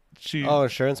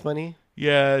 Insurance money?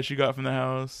 Yeah, she got from the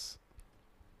house.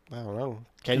 I don't know.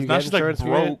 Can you now get she's insurance? like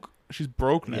for it? broke. She's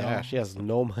broke now. Yeah, she has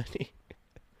no money.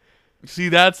 See,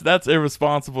 that's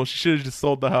irresponsible. She should have just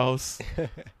sold the house.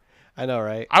 I know,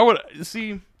 right? I would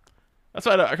see. That's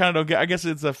why I kind of don't get. I guess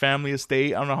it's a family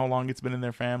estate. I don't know how long it's been in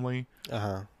their family.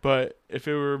 But if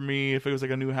it were me, if it was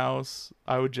like a new house,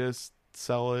 I would just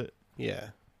sell it. Yeah.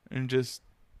 And just.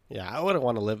 Yeah, I wouldn't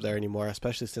want to live there anymore,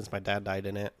 especially since my dad died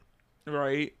in it.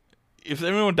 Right. If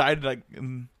everyone died like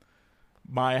in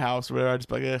my house or whatever, I'd just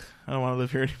be like, I don't want to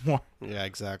live here anymore. Yeah,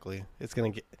 exactly. It's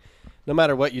gonna get. No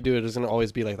matter what you do, it doesn't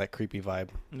always be like that creepy vibe.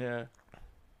 Yeah.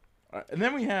 And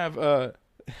then we have.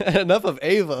 Enough of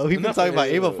Ava. We've been talking about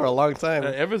Ava for a long time.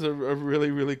 Ava's a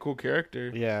really, really cool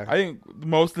character. Yeah. I think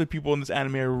most of the people in this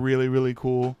anime are really, really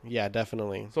cool. Yeah,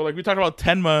 definitely. So, like, we talked about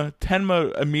Tenma.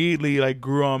 Tenma immediately, like,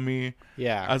 grew on me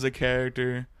as a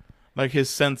character. Like, his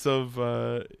sense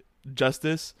of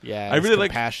justice. Yeah, I really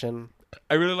like compassion.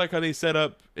 I really like how they set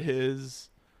up his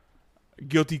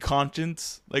guilty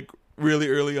conscience, like, really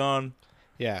early on.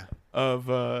 Yeah. Of,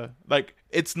 like,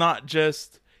 it's not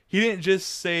just... He didn't just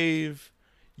save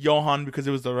Johan because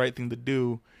it was the right thing to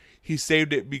do. He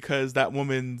saved it because that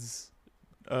woman's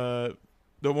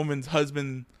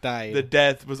husband died. The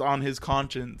death was on his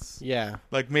conscience. Yeah.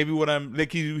 Like maybe what I'm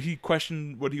like he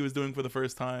questioned what he was doing for the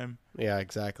first time. Yeah,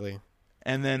 exactly.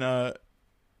 And then I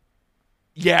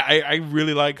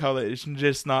really like how that it's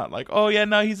just not like, oh yeah,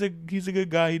 no, he's a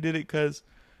good guy. He did it because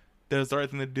that was the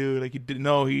right thing to do. Like he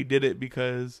did it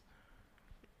because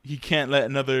he can't let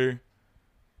another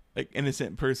like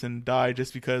innocent person die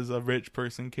just because a rich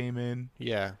person came in.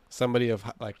 Yeah, somebody of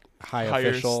like higher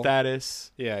official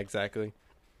status. Yeah, exactly.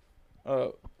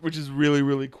 Which is really,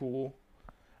 really cool.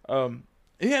 Yeah,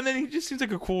 and then he just seems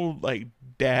like a cool like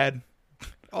dad.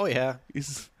 Oh yeah,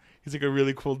 he's like a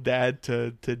really cool dad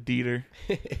to Dieter.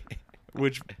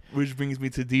 which brings me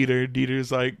to Dieter.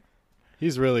 Dieter's like,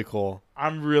 he's really cool.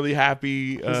 I'm really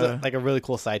happy. He's like a really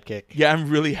cool sidekick. Yeah, I'm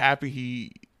really happy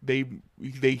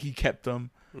he kept him.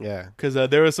 Yeah, because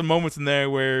there were some moments in there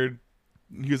where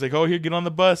he was like, "Oh, here, get on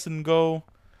the bus and go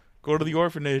to the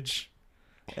orphanage,"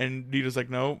 and Dieter's like,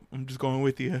 "No, I'm just going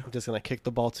with you. I'm just gonna kick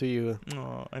the ball to you."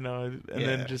 Oh, I know.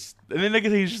 And then like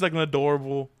he's just like an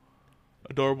adorable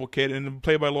kid, and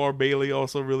played by Laura Bailey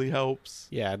also really helps.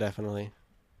 Yeah, definitely.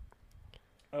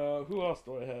 Who else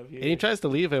do I have here? And he tries to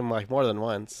leave him like more than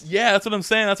once. Yeah, that's what I'm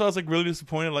saying. That's why I was like really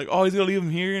disappointed. Like, oh, he's gonna leave him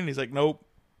here, and he's like, "Nope,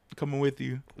 I'm coming with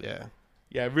you." Yeah.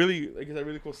 Yeah, really, like it's a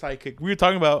really cool sidekick. We were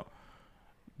talking about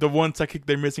the one sidekick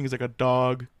they're missing is like a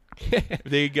dog. If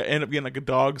they end up getting like a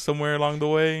dog somewhere along the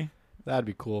way, that'd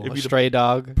be cool. It'd a be stray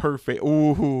dog. Perfect.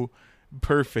 Ooh,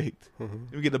 perfect.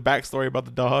 Mm-hmm. We get the backstory about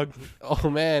the dog. Oh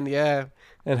man, yeah,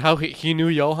 and how he knew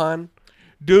Johan.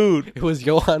 Dude, it was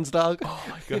Johan's dog. Oh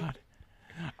my god.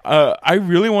 I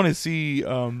really want to see.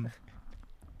 I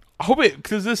hope it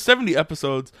because there's 70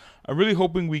 episodes. I'm really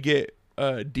hoping we get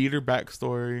Dieter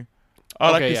backstory.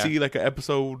 I'd like to see like an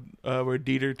episode where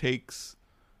Dieter takes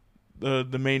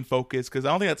the main focus because I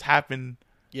don't think that's happened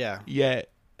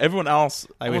yet. everyone else,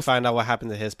 Like we find out what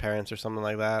happened to his parents or something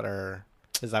like that, or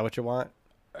is that what you want?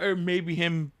 or maybe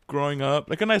him growing up,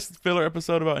 like a nice filler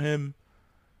episode about him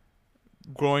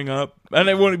growing up. And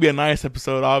it wouldn't be a nice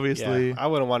episode, obviously. Yeah, I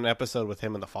wouldn't want an episode with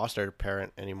him and the foster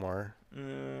parent anymore.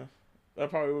 That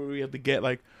probably what we have to get,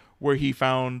 like where he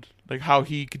found, like how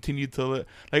he continued to live.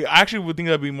 Like I actually would think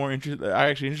that'd be more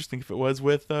interesting if it was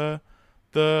with the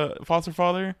foster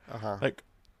father, like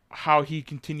how he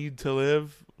continued to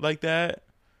live like that.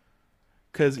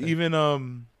 Because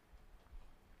even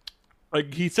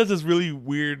like he says this really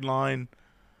weird line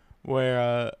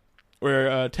where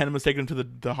Tenma's taken him to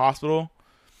the hospital,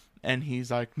 and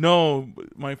he's like, "No,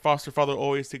 my foster father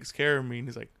always takes care of me." And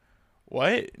he's like,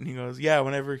 "What?" And he goes, "Yeah,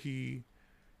 whenever he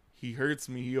hurts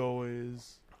me, he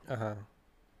always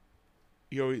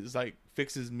like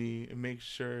fixes me and makes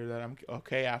sure that I'm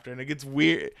okay after." And it gets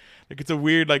weird, like it's a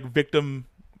weird like victim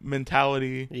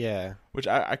mentality. Yeah, which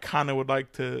I kind of would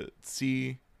like to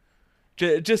see,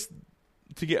 just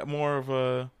to get more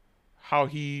of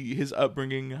his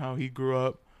upbringing, how he grew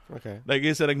up. Okay. Like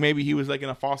I said, like maybe he was like in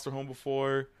a foster home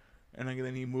before, and like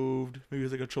then he moved. Maybe he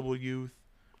was like a troubled youth,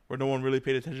 where no one really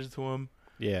paid attention to him.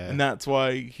 Yeah. And that's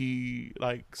why he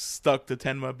like stuck to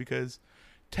Tenma, because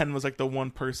Tenma's like the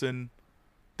one person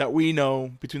that we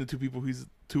know between the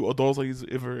two adults that he's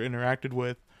ever interacted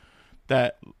with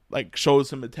that like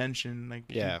shows him attention. Like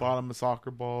he bought him a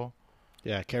soccer ball.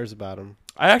 Yeah, cares about him.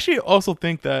 I actually also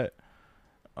think that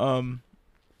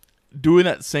doing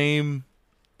that same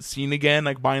scene again,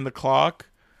 like buying the clock,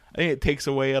 I think it takes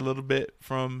away a little bit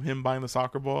from him buying the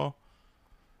soccer ball,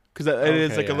 because it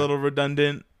is like a little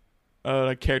redundant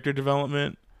like character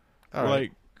development.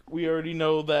 Like we already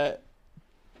know that,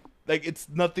 like it's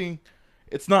not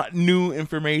new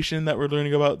information that we're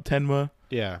learning about Tenma.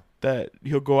 Yeah, that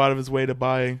he'll go out of his way to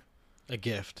buy a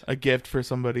gift for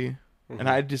somebody. And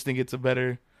I just think it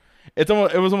was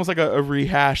almost like a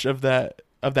rehash of that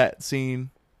scene.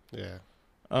 Yeah.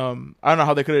 I don't know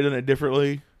how they could have done it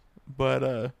differently,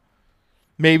 but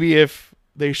maybe if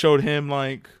they showed him,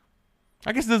 like,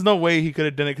 I guess there's no way he could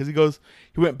have done it, because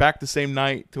he went back the same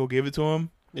night to go give it to him.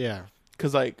 Yeah.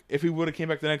 Because like if he would have came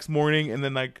back the next morning and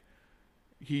then like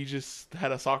he just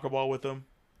had a soccer ball with him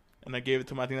and I gave it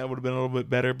to him, I think that would have been a little bit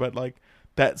better. But like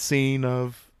that scene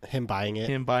of him buying it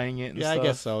and stuff, I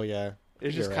guess so. Yeah,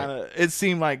 it's just kind of, it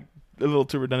seemed like a little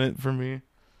too redundant for me.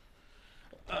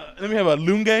 Then we have a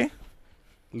Lunge.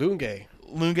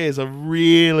 Lunge is a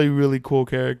really, really cool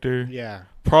character. Yeah.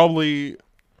 Probably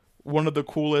one of the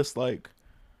coolest like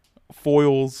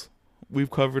foils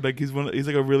we've covered. Like he's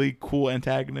like a really cool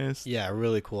antagonist. Yeah,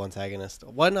 really cool antagonist.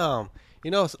 When now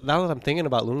that I'm thinking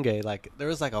about Lunge, like there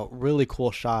was like a really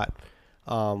cool shot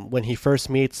when he first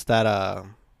meets that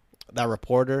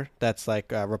reporter that's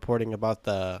like reporting about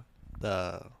the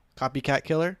copycat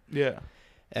killer. Yeah.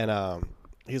 And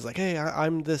he's like, "Hey,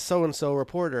 I'm this so and so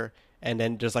reporter," and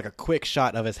then just like a quick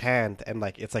shot of his hand, and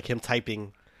like it's like him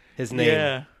typing his name.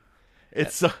 Yeah,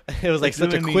 it was like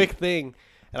such a quick thing,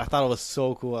 and I thought it was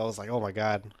so cool. I was like, "Oh my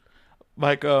god!"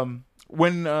 Like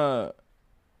when are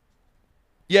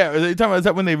they talking about, is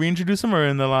that when they reintroduce him or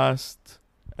in the last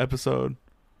episode?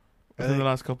 In the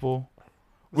last couple.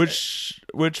 Which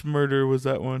murder was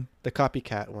that one? The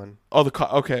copycat one. Oh,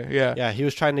 okay, yeah. Yeah, he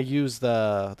was trying to use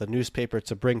the newspaper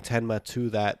to bring Tenma to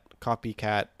that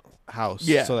copycat house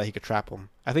so that he could trap him.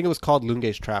 I think it was called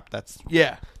Lunge's Trap. That's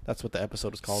what the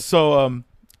episode is called. So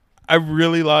I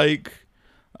really like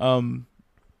so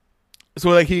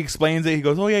like he explains it. He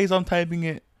goes, "Oh yeah, he's typing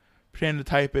it, pretending to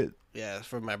type it." Yeah, it's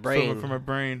from my brain. From my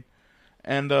brain.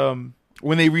 And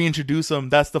when they reintroduce him,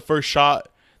 that's the first shot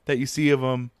that you see of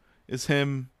him, is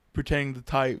him pretending to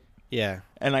type. Yeah.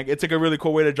 And like it's like a really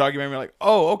cool way to jog your memory, like,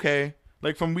 oh, okay.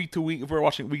 Like from week to week, if we're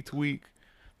watching week to week,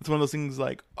 it's one of those things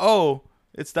like, oh,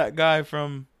 it's that guy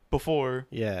from before.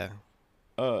 Yeah.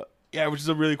 Which is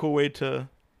a really cool way to,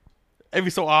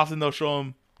 every so often they'll show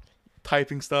him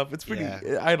typing stuff. It's pretty,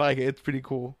 I like it. It's pretty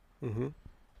cool. Mm-hmm.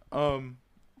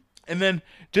 And then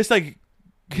just like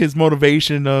his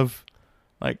motivation of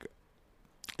like,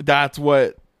 that's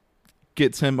what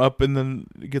gets him up in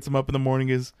the morning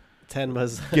is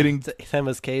Tenma's getting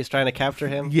Tenma's case, trying to capture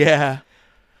him. Yeah.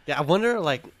 I wonder,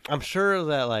 like, I'm sure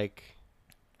that like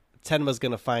Tenma's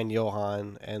gonna find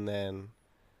Johan, and then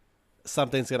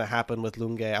something's gonna happen with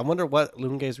Lunge. I wonder what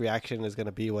Lunge's reaction is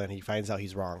gonna be when he finds out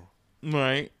he's wrong.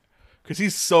 Right. Because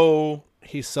he's so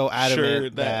adamant sure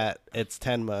that it's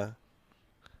Tenma.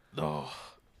 Oh.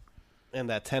 And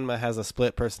that Tenma has a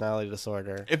split personality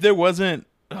disorder. If there wasn't,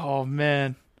 oh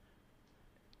man,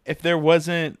 if there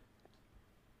wasn't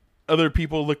other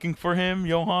people looking for him,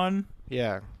 Johan.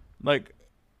 Yeah. Like,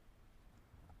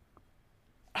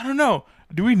 I don't know.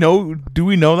 Do we know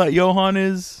that Johan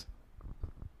is?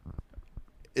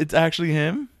 It's actually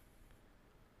him.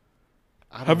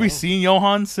 I don't Have we know. seen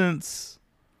Johan since?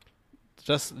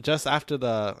 Just after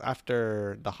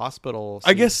the hospital? I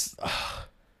scene guess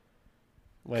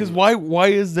when- because why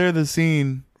is there the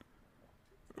scene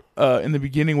in the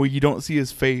beginning where you don't see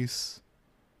his face?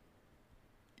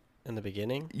 in the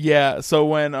beginning? Yeah. So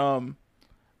when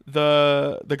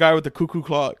the guy with the cuckoo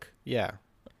clock. Yeah,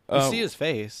 you see his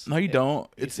face. No, you don't.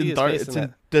 You It's see in his dark. face It's in in.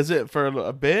 that- Does it for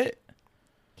a bit?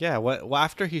 Yeah, well,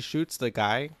 after he shoots the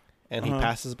guy and he Uh-huh.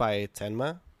 passes by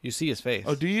Tenma, you see his face.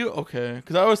 Oh, do you? Okay.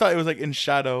 Because I always thought it was like in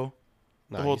shadow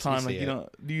No, the whole you time. see Like you it.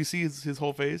 don't. Do you see his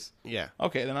whole face? Yeah.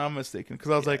 Okay, then I'm mistaken.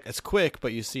 Because I was like, It's quick,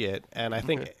 but you see it, and I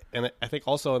think, Okay. I think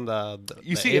also in the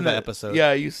you the see in Ava the episode.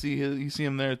 Yeah, you see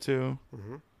him there too.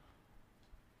 hmm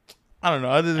I don't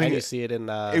know. Other than and you see it in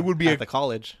it would be at the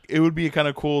college. it would be a kind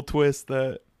of cool twist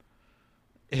that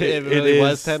It really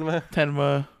was is Tenma.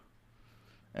 Tenma,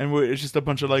 and it's just a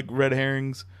bunch of like red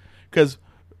herrings, because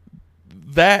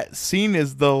that scene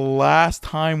is the last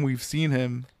time we've seen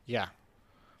him, Yeah,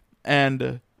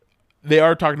 and they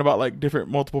are talking about like different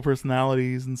multiple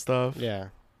personalities and stuff. yeah.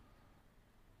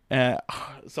 And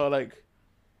so like,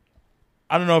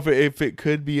 I don't know if it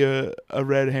could be a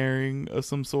red herring of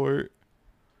some sort.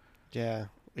 Yeah,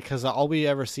 because all we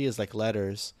ever see is like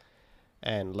letters,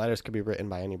 and letters could be written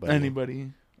by anybody.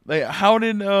 Anybody. Like, how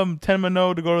did Tenma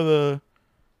know to go to the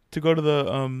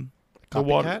water?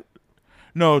 Copycat?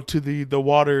 No, to the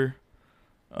water.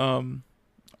 I want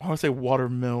to say water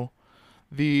mill.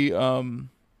 The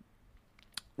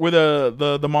where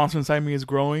the monster inside me is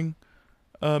growing.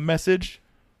 Message.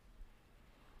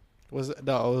 It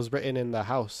was written in the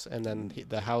house, and then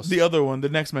the house, The other one, the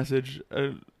next message.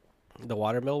 the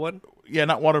watermill one. Yeah,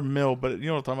 not water mill, but you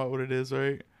know what I'm talking about. What it is,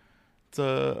 right? It's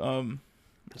a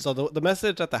So the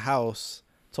message at the house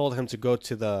told him to go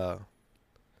to the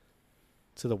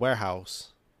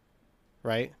warehouse,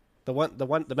 right?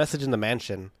 The message in the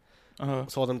mansion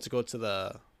told him to go to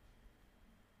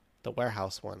the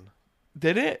warehouse one.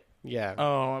 Did it? Yeah.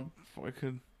 Oh, I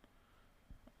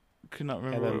could not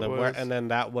remember and then what it was. and then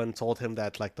that one told him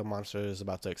that like the monster is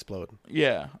about to explode.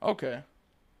 Yeah. Okay.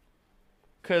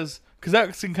 Cause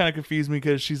that scene kind of confused me.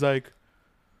 Cause she's like,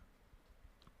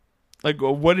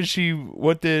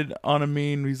 what did Anna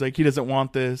mean? He's like, he doesn't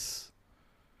want this.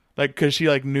 Like, cause she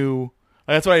like knew.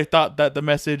 Like, that's why I thought that the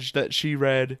message that she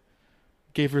read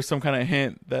gave her some kind of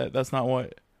hint that that's not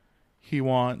what he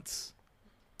wants.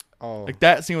 Oh. Like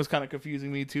that scene was kind of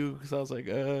confusing me too. Cause I was like,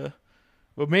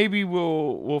 but maybe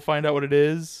we'll find out what it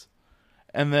is,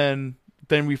 and then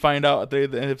we find out at the end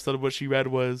of the episode of what she read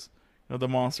was, the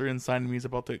monster inside me is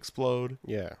about to explode.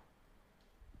 Yeah.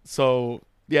 So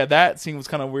yeah, that scene was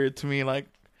kind of weird to me. Like,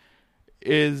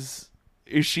 is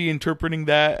she interpreting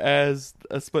that as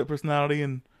a split personality,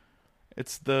 and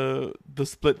it's the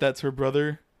split that's her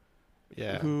brother?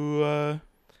 Yeah. Who?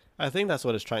 I think that's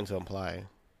what it's trying to imply.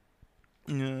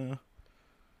 Yeah.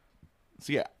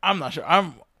 So yeah, I'm not sure.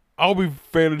 I'll be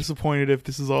fairly disappointed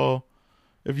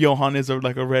if Johan is a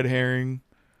red herring.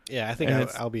 Yeah, I think And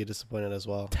it's I'll be disappointed as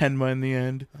well. Tenma in the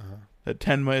end. Uh-huh. That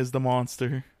Tenma is the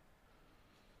monster.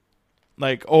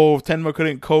 Like, Tenma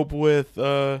couldn't cope with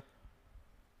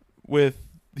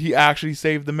he actually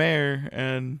saved the mayor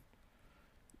and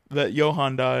let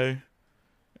Johan die.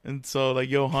 And so like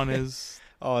Johan is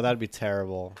Oh, that'd be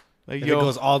terrible. like If it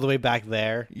goes all the way back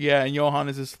there. yeah, and Johan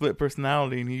is a split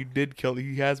personality, and he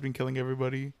has been killing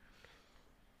everybody.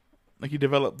 Like, he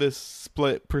developed this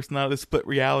split personality, this split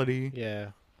reality. Yeah.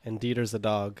 And Dieter's a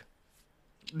dog.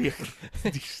 Yeah,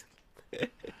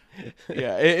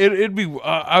 yeah. It'd be.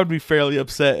 I would be fairly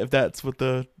upset if that's what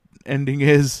the ending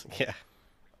is. Yeah.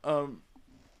 Hold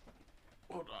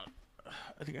on.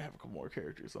 I think I have a couple more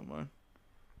characters on mine.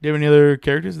 Do you have any other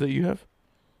characters that you have?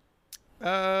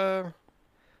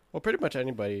 Well, pretty much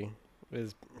anybody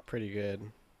is pretty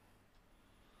good.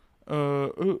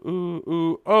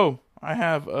 Oh, I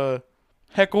have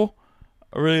Heckle.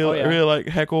 I yeah. really like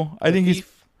Heckle. I think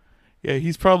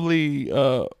he's probably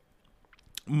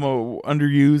more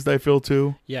underused. I feel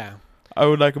too. Yeah. I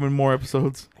would like him in more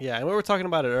episodes. Yeah, and we were talking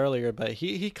about it earlier, but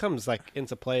he comes like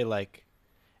into play like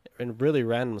in really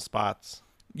random spots.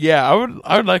 Yeah,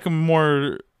 I would like him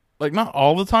more, like not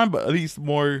all the time, but at least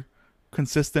more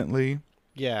consistently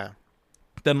Yeah.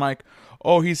 than like,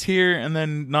 he's here and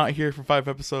then not here for 5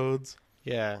 episodes.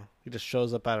 Yeah. He just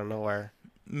shows up out of nowhere.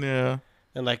 Yeah.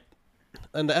 And like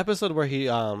in the episode where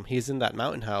he's in that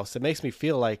mountain house, it makes me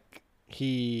feel like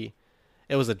it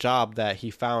was a job that he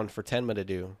found for Tenma to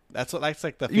do. That's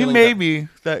like the feeling Maybe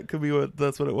that could be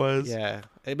that's what it was. yeah.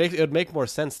 It would make more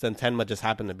sense than Tenma just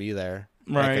happened to be there,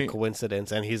 like a Right.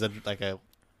 coincidence, and he's a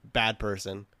bad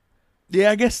person. Yeah,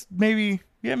 I guess maybe.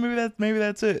 Yeah, maybe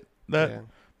that's it. That Yeah.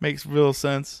 makes real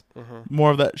sense. Mhm.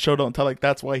 More of that show don't tell. Like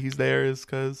that's why he's there is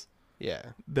because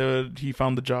Yeah. he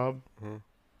found the job. Mhm.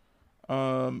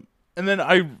 And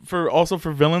then for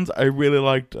villains, I really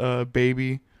liked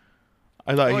Baby.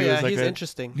 I thought Oh he yeah, was like he's a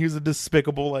interesting. he was a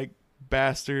despicable like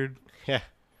bastard. Yeah.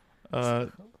 Uh,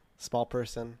 Small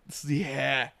person.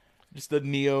 yeah, just a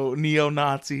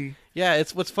neo-Nazi. Yeah,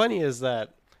 it's what's funny is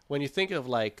that when you think of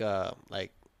like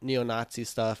neo-Nazi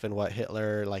stuff and what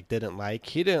Hitler like didn't like,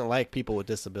 he didn't like people with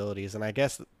disabilities, and I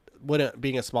guess wouldn't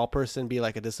being a small person be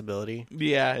like a disability?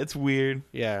 Yeah, it's weird.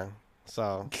 Yeah.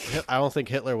 So I don't think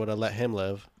Hitler would have let him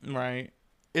live. Right.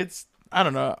 It's I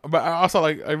don't know, but I also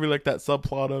I really like that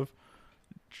subplot of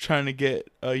trying to get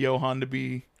Johann to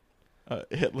be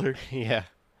Hitler. Yeah.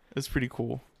 It's pretty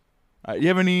cool. You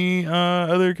have any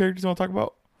other characters you want to talk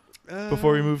about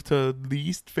before we move to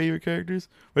least favorite characters?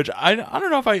 Which I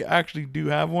don't know if I actually do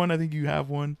have one. I think you have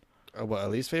one. What,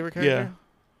 least favorite character?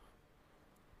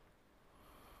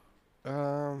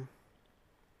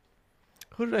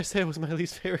 Who did I say was my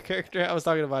least favorite character? I was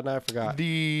talking about now. I forgot.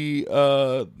 The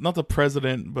not the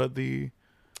president, but the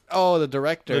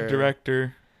director. The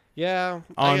director. Yeah.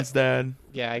 On's dad.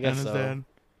 Yeah, I guess Anna's so. dad.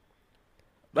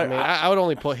 I mean, I would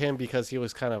only put him because he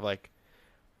was kind of like,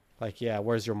 yeah,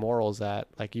 where's your morals at?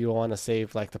 Like, you don't want to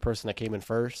save like the person that came in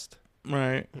first.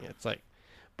 Right. It's like,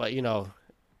 but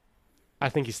I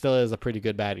think he still is a pretty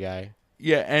good bad guy.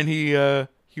 Yeah, and he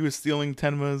was stealing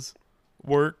Tenma's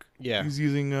work. Yeah. He's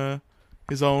using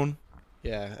his own.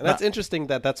 Yeah, and that's interesting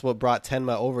that that's what brought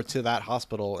Tenma over to that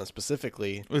hospital, and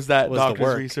specifically Was that was the doctor's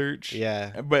work. research?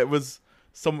 Yeah, But it was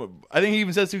I think he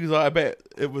even says too, because I bet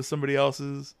it was somebody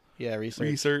else's yeah,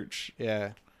 research.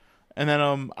 Yeah, And then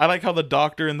I like how the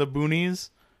doctor in the Boonies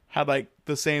had like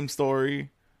the same story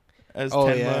as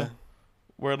Tenma, yeah.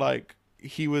 where like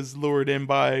he was lured in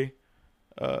by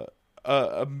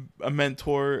a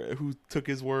mentor who took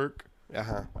his work.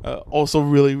 Also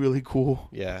really, really cool.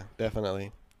 Yeah,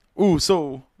 definitely. Ooh,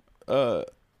 so I'm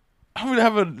gonna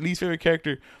have a least favorite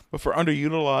character, but for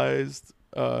underutilized,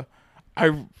 I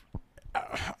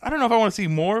don't know if I want to see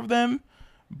more of them,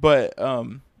 but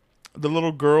the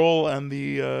little girl and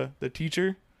the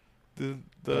teacher, the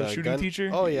shooting gun? teacher.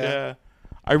 Oh, yeah.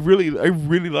 I really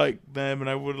like them, and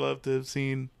I would love to have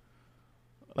seen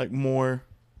like more.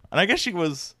 And I guess she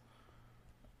was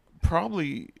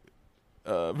probably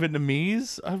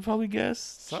Vietnamese. I'd probably guess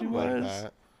Something she was like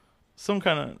that. some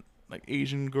kind of like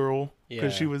Asian girl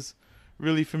because Yeah. she was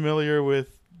really familiar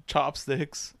with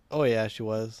chopsticks. Oh yeah, she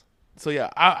was So yeah,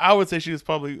 I would say she was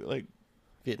probably like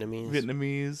Vietnamese.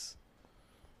 Vietnamese.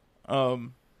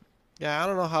 Yeah, I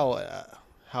don't know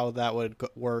how that would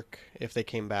work if they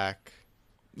came back.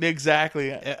 Exactly.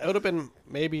 It would have been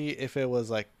maybe if it was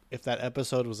like if that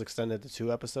episode was extended to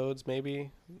 2 episodes,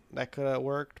 maybe that could have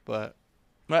worked. But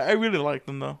I really like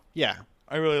them though. yeah,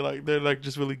 I really like they're like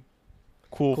just really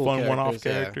cool fun characters, one-off yeah.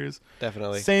 characters.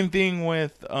 definitely. Same thing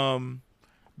with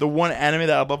the one anime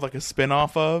that I'd love like a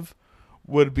spin-off of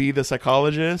would be The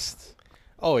Psychologist.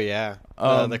 Oh yeah,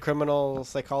 the criminal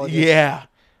psychologist. Yeah.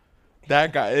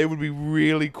 That guy, it would be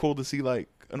really cool to see like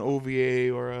an OVA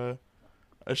or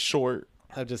a short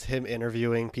Of just him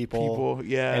interviewing people,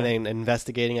 yeah. and then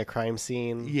investigating a crime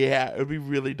scene. Yeah, it would be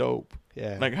really dope.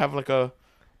 Yeah, Like have like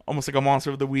almost like a monster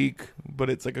of the week, but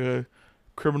it's like a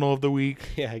criminal of the week.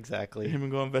 yeah, exactly. Him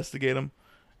and go investigate him.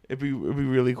 It'd be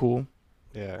really cool.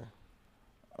 Yeah.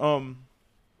 Um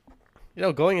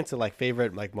Going into like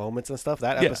favorite like moments and stuff,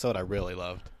 that Yeah. episode I really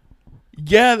loved.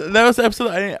 yeah, that was the episode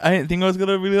I didn't think I was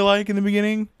gonna really like in the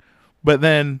beginning. But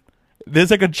then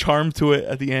there's like a charm to it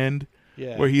at the end.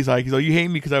 Yeah. Where he's like, you hate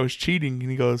me because I was cheating, and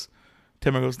he goes,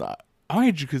 Timmer goes, nah, I don't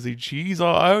hate you because you cheat. He's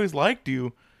all, I always liked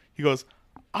you. He goes,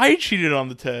 I cheated on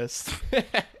the test.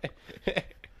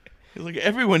 He's like,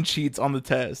 everyone cheats on the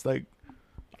test. Like,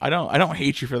 I don't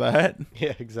hate you for that.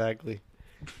 Yeah, exactly.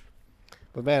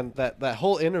 But man, that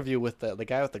whole interview with the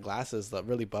guy with the glasses, the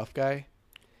really buff guy.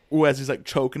 Ooh, as he's like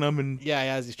choking him and Yeah,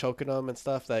 as he's choking him and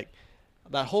stuff. Like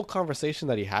that whole conversation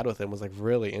that he had with him was like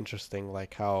really interesting.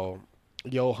 Like how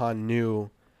Johann knew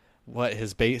what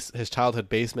his childhood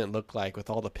basement looked like with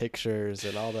all the pictures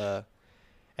and all the,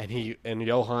 and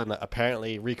Johann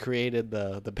apparently recreated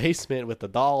the basement with the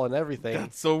doll and everything.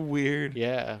 that's so weird.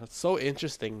 Yeah, it's so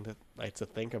interesting to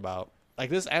think about. Like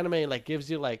this anime like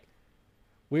gives you like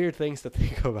weird things to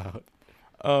think about.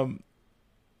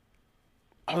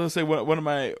 I was gonna say one of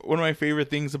my favorite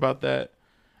things about that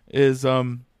is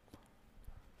in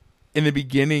the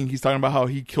beginning he's talking about how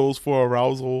he kills for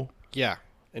arousal. Yeah.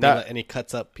 And he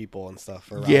cuts up people and stuff.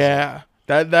 For arousal. Yeah,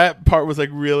 that part was like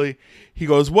really. He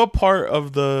goes, "What part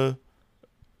of the?"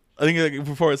 I think like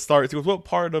before it starts, he goes, "What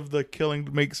part of the killing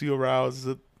makes you aroused? Is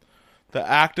it the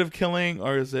act of killing,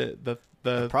 or is it the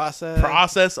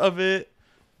process of it,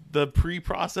 the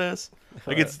pre-process?"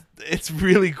 Like it's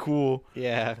really cool.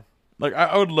 Yeah. Like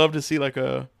I would love to see like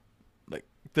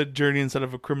the journey inside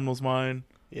of a criminal's mind.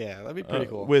 Yeah, that'd be pretty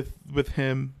cool. With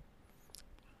him.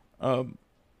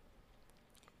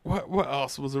 What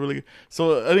else was really?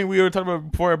 So I think we were talking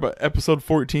about before about episode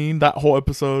 14. That whole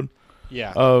episode.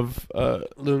 Yeah. Of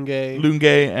Lunge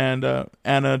and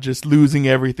Anna just losing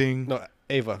everything. No,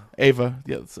 Ava.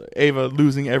 Yes, Ava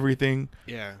losing everything.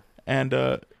 Yeah. And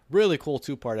really cool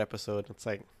 2-part episode. It's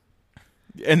like,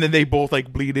 and then they both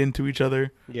like bleed into each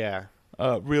other. Yeah.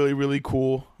 Really, really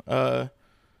cool.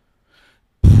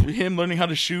 Him learning how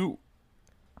to shoot.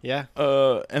 Yeah.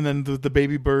 And then the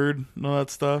baby bird and all that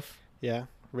stuff. Yeah.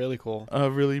 Really cool.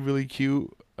 Really, really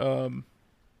cute. I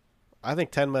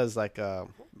think Tenma is like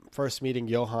first meeting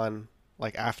Johan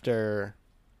like after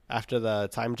the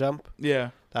time jump.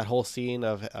 Yeah. That whole scene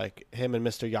of like him and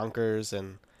Mr. Yonkers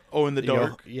and in the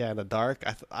dark. In the dark.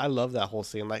 I love that whole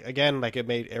scene. Like again, like it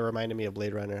reminded me of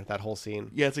Blade Runner. That whole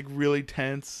scene. Yeah, it's like really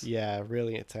tense. Yeah,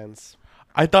 really intense.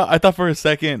 I thought for a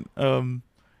second,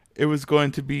 it was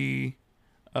going to be,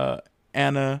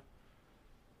 Anna,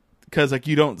 because like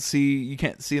you can't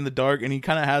see in the dark, and he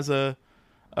kind of has a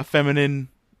feminine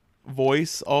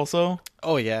voice also.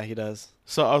 Oh yeah, he does.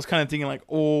 So I was kind of thinking like,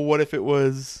 oh, what if it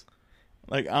was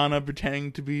like Anna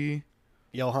pretending to be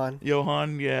Johan?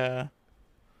 Yeah.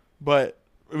 But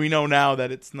we know now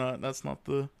that it's not. That's not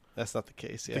the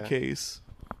case. Yeah. The case.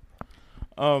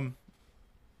 I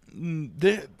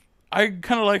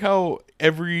kind of like how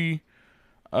every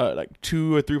like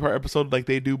 2 or 3 part episode, like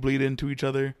they do bleed into each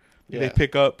other. Yeah. They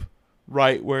pick up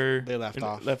right where they left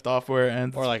off where it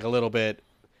ends, or like a little bit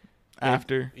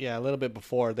after. Yeah, a little bit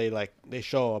before they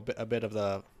show a bit of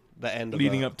the end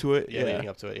leading up to it. Yeah, leading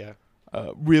up to it. Yeah.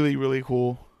 Really, really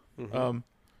cool. Mm-hmm.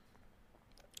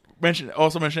 Mentioned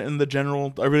in the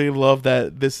general. I really love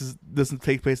that this doesn't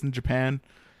take place in Japan.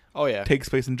 Oh yeah, takes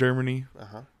place in Germany,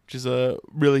 which is a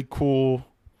really cool.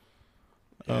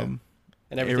 And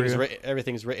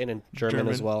everything's written in German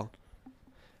as well.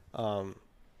 One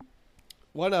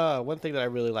thing that I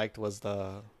really liked was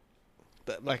the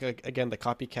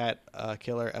copycat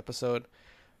killer episode.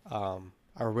 I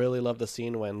really loved the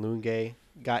scene when Lunge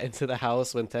got into the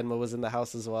house when Tenma was in the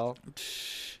house as well.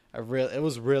 It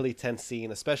was really tense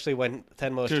scene, especially when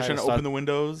Tenma was trying to open the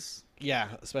windows. Yeah,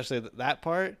 especially that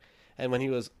part, and when he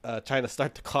was trying to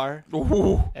start the car.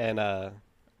 Ooh. And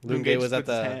Lunge was at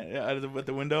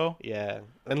the window. Yeah,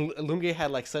 and Lunge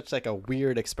had like such like a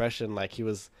weird expression, like he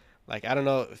was like, I don't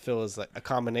know if it was like a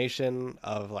combination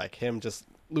of like him just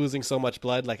losing so much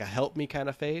blood, like a help me kind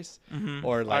of face,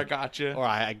 or like I got you, or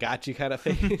I got you kind of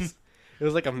face. It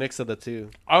was like a mix of the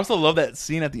two. I also love that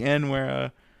scene at the end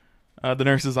where the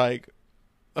nurse is like,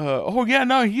 "Oh yeah,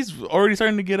 no, he's already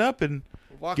starting to get up and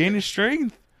gain his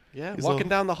strength." Yeah, walking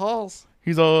down the halls.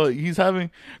 He's having,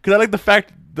 because I like the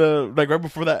fact right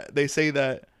before that they say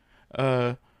that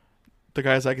the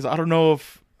guy's like, I don't know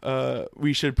if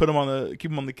we should keep him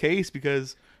on the case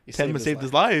because Tenma saved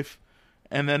his life,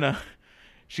 and then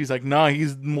she's like, nah,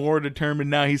 he's more determined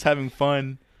now. He's having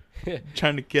fun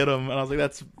trying to get him, and I was like,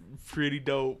 that's pretty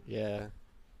dope. Yeah,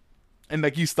 and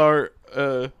like you start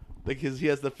he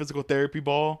has the physical therapy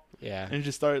ball. Yeah, and it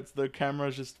just starts, the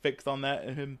camera's just fixed on that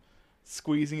and him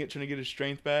squeezing it, trying to get his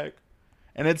strength back.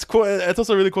 And it's cool. It's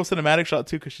also a really cool cinematic shot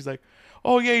too, because she's like,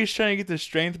 "Oh yeah, he's trying to get the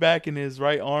strength back in his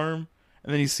right arm,"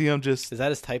 and then you see him just. Is that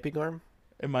his typing arm?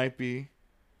 It might be.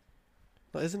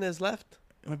 Well, isn't it his left?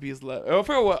 It might be his left. I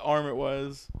forget what arm it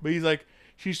was, but he's like,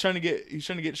 he's trying to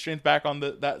get strength back on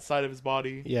that side of his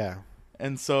body. Yeah.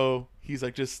 And so he's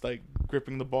like just like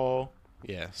gripping the ball.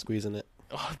 Yeah, squeezing it.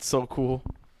 Oh, it's so cool.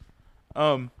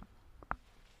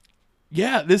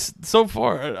 Yeah, this so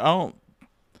far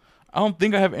I don't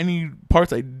think I have any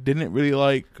parts I didn't really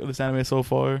like of this anime so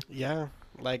far. Yeah,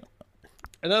 like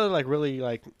another like really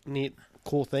like neat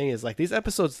cool thing is like these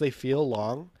episodes, they feel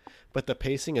long, but the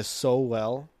pacing is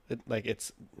so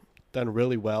it's done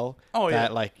really well. Oh yeah.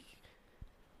 That like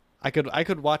I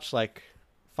could watch like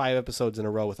 5 episodes in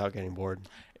a row without getting bored.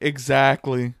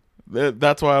 Exactly.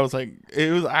 That's why I was like,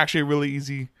 it was actually a really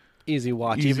easy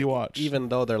watch. Even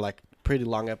though they're like pretty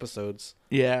long episodes.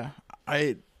 Yeah,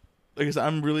 like I said,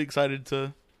 I'm really excited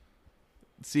to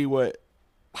see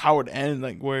how it ends,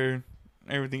 like where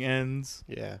everything ends.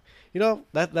 Yeah,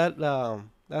 that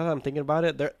I'm thinking about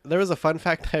it. There was a fun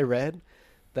fact I read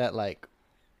that like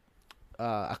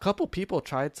a couple people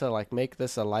tried to like make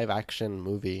this a live action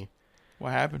movie,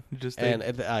 What happened? You just and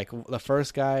like the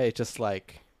first guy, it just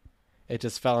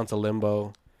fell into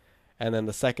limbo, and then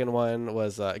the second one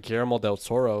was Guillermo del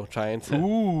Toro trying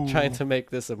to make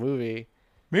this a movie.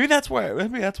 Maybe that's why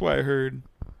I heard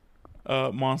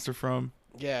Monster from.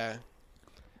 Yeah,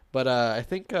 but I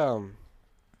think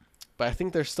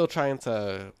they're still trying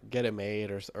to get it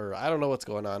made, or I don't know what's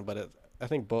going on, but I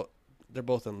think they're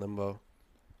both in limbo.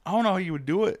 I don't know how you would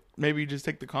do it. Maybe you just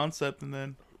take the concept and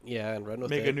then Yeah, and run with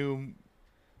make it. a new.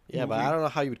 Yeah, but movie. I don't know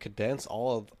how you would condense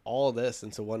all of this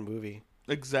into one movie.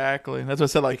 Exactly. That's what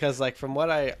I said. Like, Because like from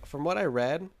what I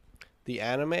read, the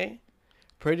anime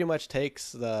pretty much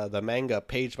takes the manga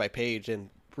page by page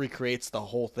and recreates the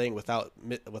whole thing without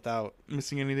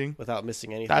missing anything.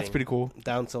 missing anything. That's pretty cool.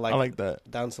 Down to I like that.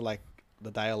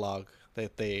 the dialogue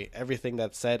that everything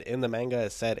that's said in the manga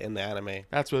is said in the anime.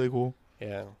 That's really cool.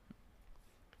 Yeah.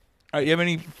 All right, you have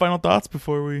any final thoughts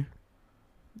before we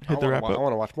hit the wrap I up?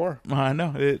 want to watch more. I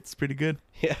know it's pretty good.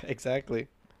 Yeah, exactly.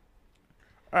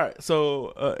 All right,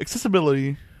 so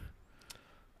accessibility.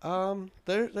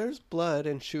 There's blood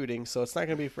and shooting, so it's not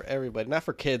gonna be for everybody. Not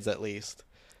for kids, at least.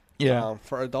 Yeah,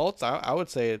 For adults, I would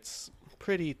say it's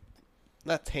pretty,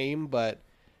 not tame, but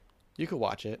you could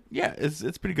watch it. yeah,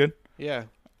 it's pretty good. Yeah.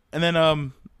 And then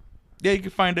yeah, you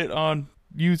can find it on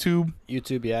YouTube.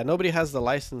 YouTube, yeah. Nobody has the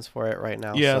license for it right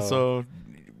now. Yeah, so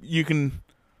you can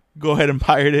go ahead and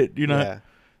pirate it. You know, yeah.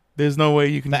 there's no way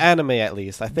you can. The anime, at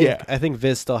least. I Yeah. think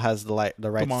Viz still has the rights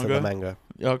to manga? the manga.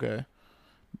 Okay,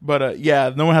 but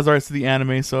yeah, no one has the rights to the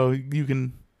anime, so you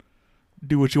can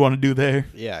do what you want to do there.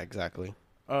 Yeah, exactly.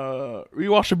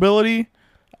 Rewatchability,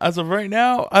 as of right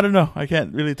now, I don't know. I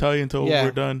can't really tell you until Yeah.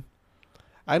 we're done.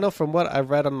 I know from what I've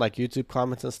read on like YouTube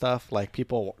comments and stuff, like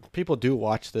people do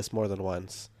watch this more than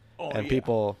once, and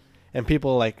people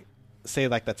like say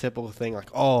like the typical thing like,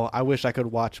 oh, I wish I could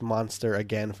watch Monster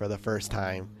again for the first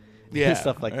time, yeah,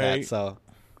 stuff like that. So,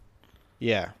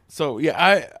 yeah, So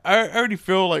yeah, I already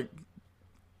feel like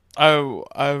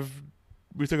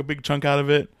we took a big chunk out of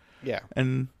it, yeah,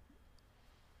 and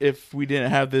if we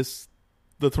didn't have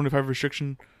the 25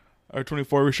 restriction or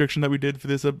 24 restriction that we did for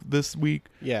this week,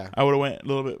 yeah, I would have went a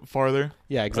little bit farther.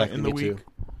 yeah, exactly. in the Me week. too.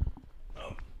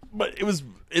 But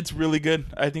it's really good.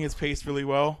 I think it's paced really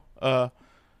well. The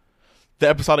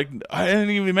episodic, I didn't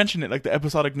even mention it. Like the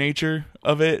episodic nature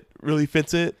of it really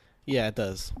fits it. Yeah, it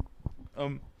does. I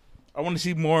want to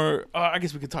see more. I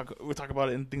guess we'll talk about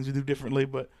it and things we do differently.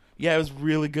 But yeah, it was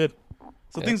really good.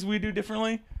 So Yeah. things we do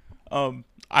differently.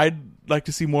 I'd like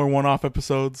to see more one-off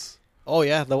episodes. Oh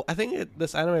yeah, I think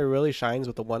this anime really shines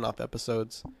with the one-off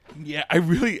episodes. Yeah, I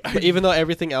Even though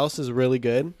everything else is really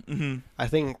good, hmm I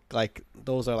think like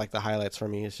those are like the highlights for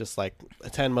me. It's just like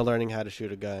Tenma learning how to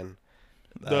shoot a gun,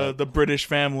 the British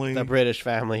family, the British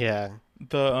family. Yeah,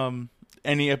 the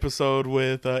any episode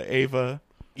with Ava,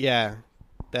 yeah,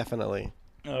 definitely.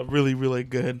 really really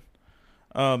good.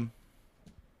 Yeah,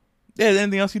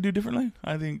 anything else you do differently?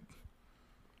 I think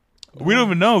we don't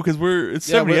even know because it's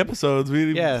 70 episodes.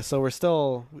 Yeah, so we're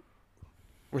still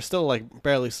like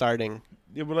barely starting.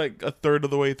 Yeah, we're like a third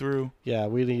of the way through. Yeah,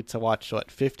 we need to watch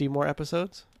 50 more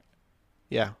episodes.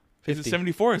 Yeah, 50. Is it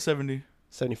 74 or 70?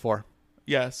 74.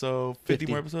 Yeah, so 50 50.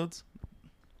 more episodes.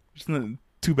 It's not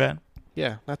too bad.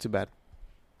 Yeah, not too bad.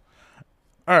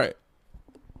 All right.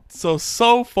 So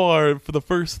far for the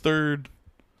first third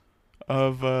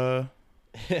of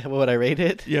What would I rate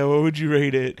it? yeah, what would you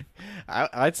rate it?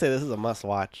 I'd say this is a must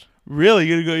watch. Really?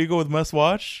 You go with must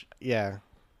watch? Yeah,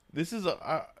 This is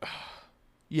a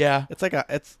yeah, it's like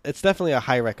it's definitely a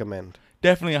high recommend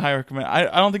definitely a high recommend. I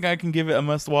don't think I can give it a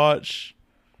must watch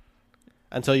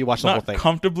until you watch the whole not thing.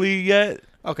 comfortably yet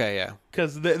Okay, yeah.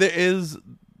 cuz there is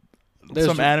There's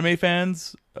some anime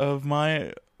fans of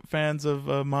mine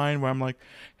where I'm like,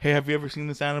 "Hey, have you ever seen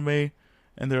this anime?"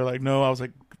 And they're like, "No." I was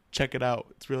like, "Check it out.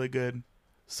 It's really good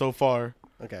so far."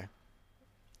 Okay.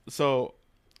 So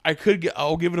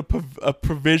I'll give it a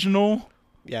provisional.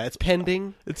 Yeah, it's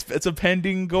pending. It's a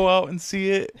pending. Go out and see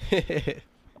it.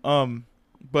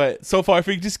 But so far, if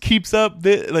it just keeps up,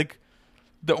 the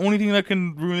only thing that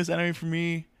can ruin this anime for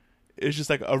me is just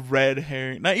like a red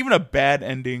herring. Not even a bad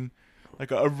ending,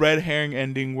 like a red herring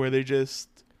ending where they just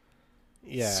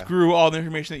Yeah. screw all the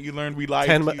information that you learned. We lied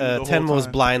to you the whole Tenma was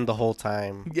time. blind the whole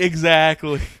time.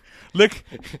 Exactly. Look,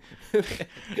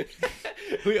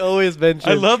 We always mention.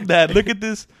 I love that. Look at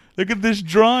this. Look at this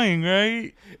drawing,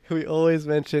 right? We always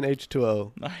mention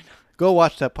H2O. I know. Go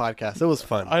watch that podcast. It was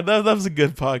fun. That was a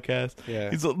good podcast. Yeah.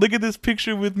 He's like, look at this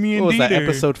picture with me and What was that, Dieter.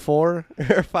 episode 4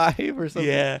 or 5 or something?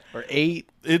 Yeah. Or 8?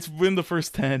 It's in the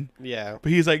first 10. Yeah.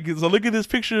 But he's like, so look at this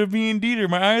picture of me and Dieter.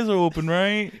 My eyes are open,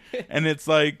 right? And it's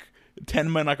like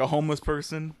 10 men, like a homeless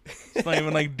person. It's not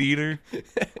even like Dieter.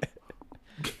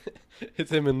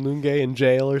 It's him and Lunge in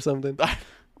jail or something.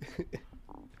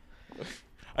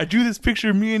 I drew this picture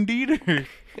of me and Dieter.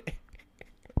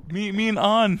 Me and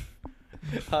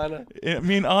Hana.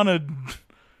 Me and Anna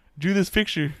drew this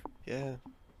picture. Yeah.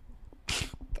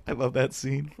 I love that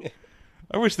scene.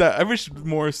 I wish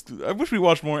we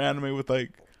watched more anime with like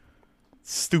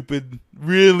stupid,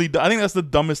 really. I think that's the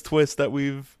dumbest twist that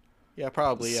we've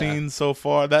Probably. seen so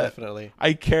far. That Definitely.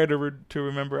 I care to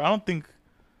remember. Have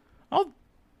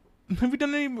we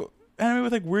done any anime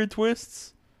with like weird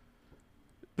twists?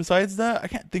 Besides that, I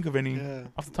can't think of any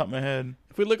off the top of my head.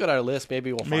 If we look at our list,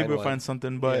 maybe we'll find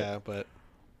something. But yeah,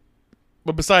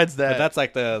 but besides that, that's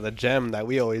like the gem that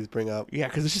we always bring up. yeah,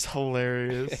 because it's just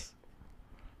hilarious.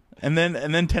 and then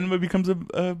Tenma becomes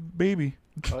a baby.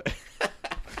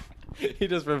 He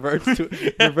just reverts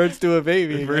to a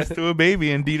baby. Reverts to a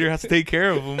baby, and Dieter has to take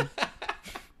care of him.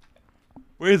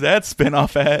 Where's that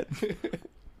spinoff at?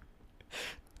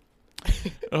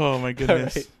 Oh my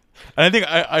goodness! Right. And I think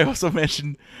I also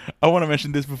mentioned, I want to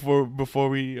mention this before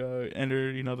we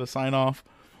enter the sign off,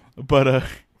 but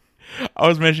I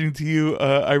was mentioning to you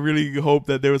I really hope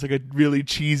that there was like a really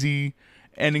cheesy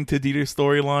ending to Dieter's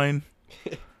storyline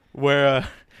where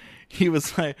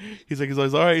he's like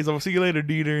all right, I'll see you later,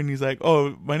 Dieter, and he's like,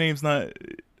 oh, my name's not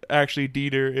actually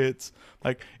Dieter, it's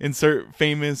like insert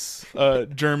famous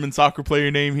German soccer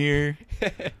player name here.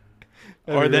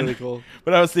 Or then really cool.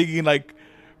 But I was thinking like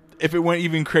if it went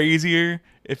even crazier,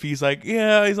 if he's like,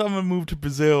 yeah, I'm gonna move to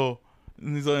Brazil,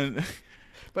 and he's like,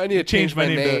 but I need to change my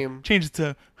name. Change it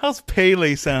to, how's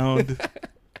Pele sound?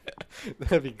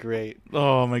 That'd be great.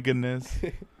 Oh my goodness.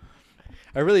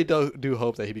 I really do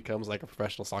hope that he becomes like a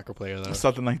professional soccer player though.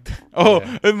 Something like that. Oh,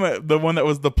 yeah. The one that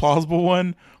was the plausible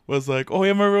one was like, oh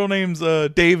yeah, my real name's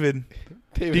David.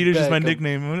 Dieter's just my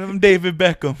nickname. I'm David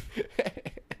Beckham.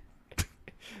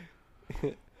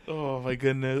 Oh my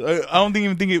goodness! I don't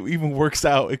even think it even works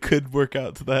out. It could work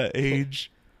out to that age.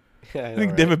 Yeah, I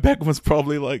think David Beckham was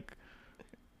probably like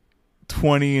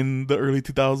 20 in the early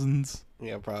 2000s.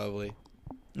 Yeah, probably.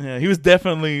 Yeah, he was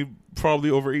definitely probably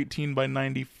over 18 by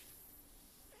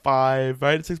 95.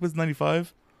 Right, 6 months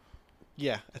 95.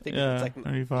 Yeah, I think Yeah, it's like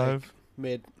 95.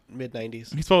 Like mid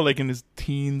 90s. He's probably like in his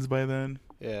teens by then.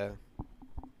 Yeah.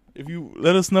 If you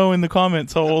let us know in the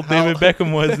comments how old David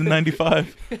Beckham was in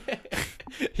 95.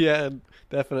 Yeah,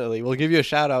 definitely. We'll give you a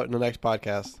shout out in the next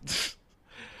podcast.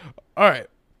 All right.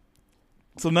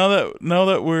 So now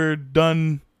that we're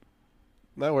done,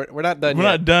 No, we're not done we're yet.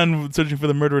 not done with searching for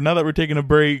the murderer. Now that we're taking a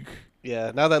break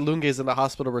Yeah, now that Lunge's in the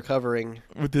hospital recovering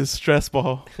with this stress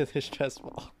ball. with his stress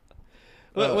ball.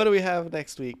 What do we have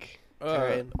next week?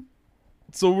 Karen?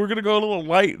 So we're gonna go a little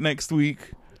light next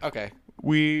week. Okay.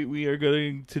 We are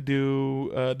going to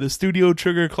do the Studio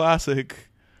Trigger Classic,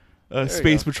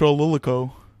 Space go. Patrol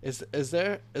Lilico. Is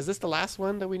this the last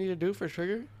one that we need to do for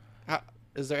Trigger?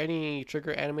 Is there any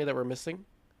Trigger anime that we're missing?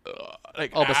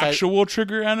 Besides Actual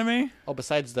Trigger anime. Oh,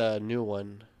 besides the new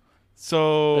one.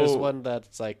 So There's one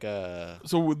that's like So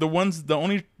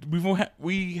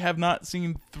we have not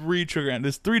seen 3 Trigger anime.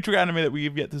 There's 3 Trigger anime that we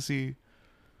have yet to see.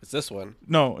 It's this one.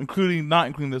 No, not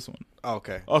including this one. Oh,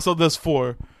 okay. Also, there's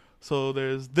 4. So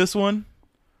there's this one.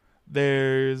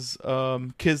 There's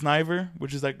Kisniver,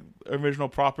 which is like original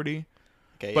property,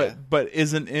 Okay. but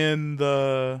isn't in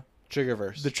the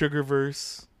Triggerverse. The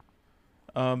Triggerverse.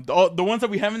 The ones that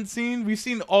we haven't seen, we've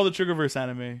seen all the Triggerverse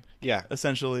anime. Yeah.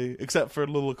 Essentially, except for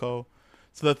Lilico.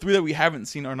 So the 3 that we haven't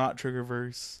seen are not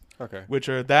Triggerverse. Okay. Which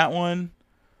are that one,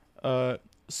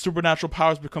 Supernatural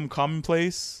Powers Become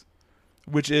Commonplace,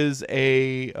 which is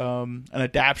an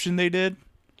adaptation they did.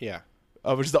 Yeah.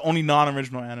 Which is the only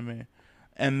non-original anime,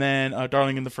 and then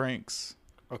Darling in the Franxx.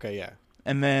 Okay. Yeah.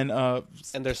 And then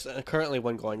And there's currently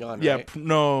one going on. yeah, Right?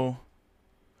 no.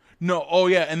 Oh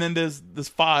yeah, and then there's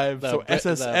 5. So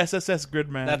SSS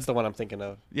Gridman. That's the one I'm thinking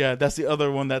of. Yeah, that's the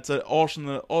other one. That's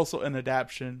also an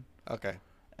adaptation. Okay.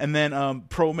 And then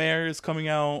Promare is coming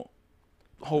out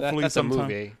hopefully That's sometime. a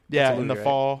movie. Yeah, That's a in the movie, right?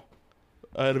 fall.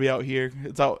 It'll be out here.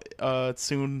 It's out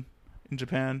soon in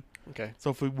Japan. Okay. So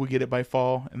if we get it by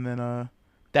fall, and then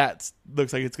that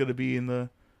looks like it's gonna be in the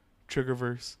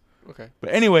Triggerverse. Okay.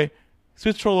 But anyway,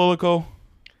 Space Patrol Lilico.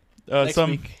 Next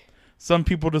week. Some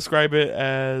people describe it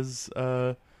as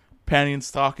panty and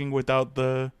stocking without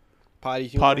the Potty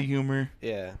humor. humor.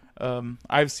 Yeah.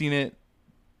 I've seen it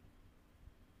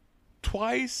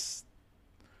twice,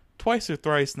 twice or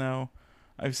thrice now.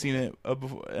 I've seen it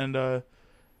before, and I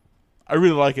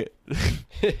really like it.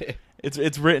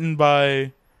 It's written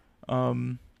by all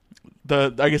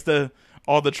the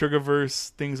Triggerverse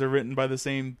things are written by the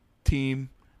same team,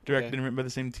 directed and written by the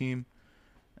same team,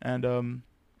 and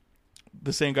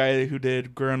the same guy who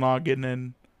did Gurren Lagann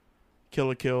and Kill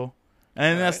la Kill,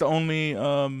 and that's the only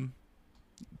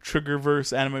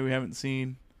Triggerverse anime we haven't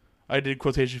seen. I did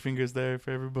quotation fingers there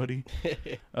for everybody.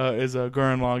 Is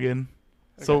Gurren Lagann,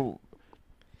 so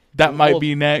that might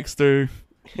be next, or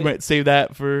we might save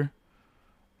that for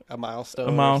a milestone.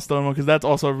 A milestone one, because that's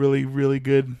also a really, really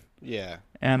good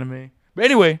anime. But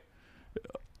anyway,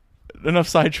 enough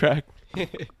sidetrack.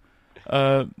 Space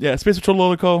Patrol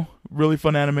Lolico, really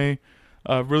fun anime.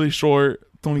 Really short.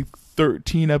 It's only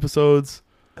 13 episodes.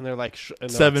 And they're like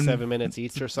 7 minutes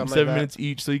each or something 7 minutes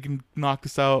each, so you can knock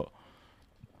this out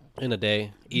in a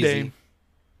day. Easy.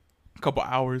 A couple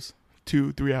hours.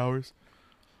 2-3 hours.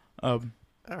 All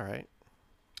right.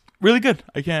 Really good.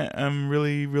 I'm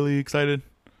really, really excited.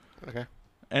 Okay.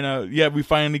 And we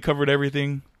finally covered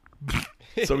everything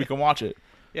so we can watch it.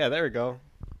 Yeah, there we go.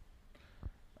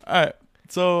 All right.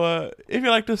 So if you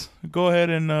like this, go ahead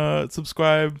and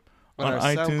subscribe on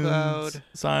iTunes,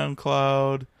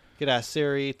 SoundCloud. You could ask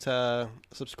Siri to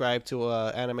subscribe to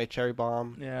Anime Cherry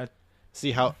Bomb. Yeah.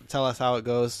 Tell us how it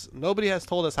goes. Nobody has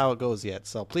told us how it goes yet,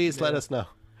 so please let us know.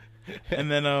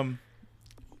 And then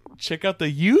check out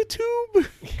the YouTube.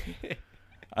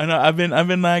 I know I've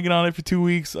been lagging on it for 2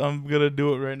 weeks. I'm gonna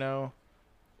do it right now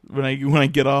when I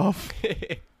get off.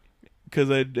 Because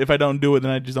if I don't do it,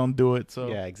 then I just don't do it. So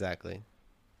yeah, exactly.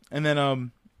 And then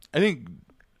I think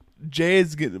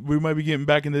we might be getting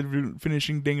back into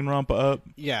finishing Danganronpa up.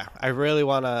 Yeah, I really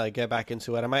want to get back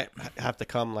into it. I might have to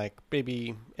come like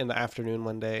maybe in the afternoon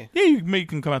one day. Yeah, you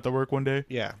can come out to work one day.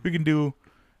 Yeah, we can do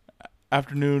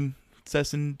afternoon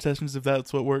sessions if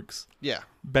that's what works. Yeah,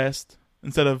 best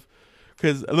instead of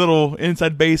because a little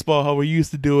inside baseball how we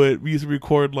used to do it. We used to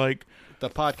record like the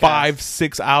podcast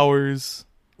 5-6 hours.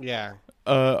 Yeah.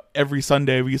 Every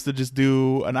Sunday we used to just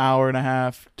do an hour and a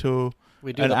half to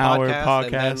an hour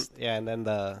podcast. And then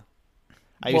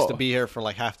I used to be here for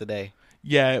like half the day.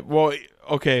 Yeah, well,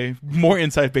 okay, more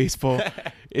inside baseball.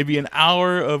 It'd be an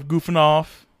hour of goofing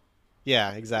off.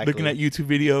 Yeah, exactly. Looking at YouTube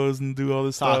videos and do all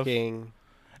this talking stuff.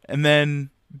 And then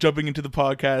jumping into the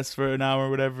podcast for an hour or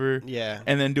whatever. Yeah.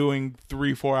 And then doing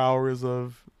 3-4 hours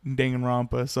of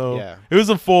Danganronpa. So it was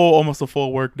almost a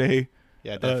full work day.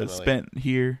 Yeah, definitely. Spent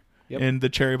here in the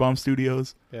Cherry Bomb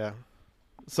Studios. Yeah.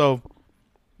 So,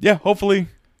 yeah, hopefully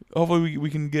we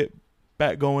can get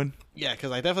back going. Yeah,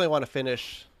 because I definitely want to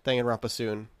finish Danganronpa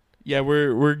soon. Yeah,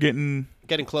 we're getting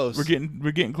close. We're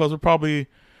getting close. We're probably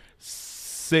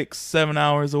 6-7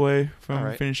 hours away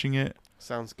from finishing it.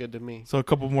 Sounds good to me. So a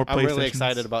couple more play I'm really sessions.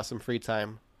 excited about some free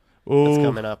time that's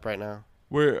coming up right now.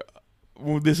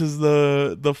 This is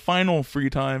the final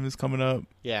free time is coming up.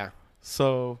 Yeah.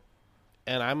 So.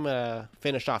 And I'm going to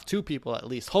finish off 2 people at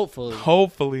least, hopefully.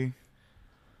 Hopefully.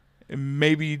 And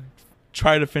maybe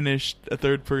try to finish a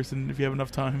 3rd person if you have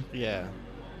enough time. Yeah.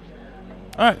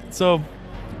 All right. So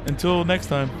until next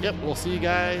time. Yep. We'll see you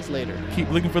guys later. Keep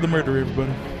looking for the murderer,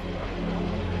 everybody.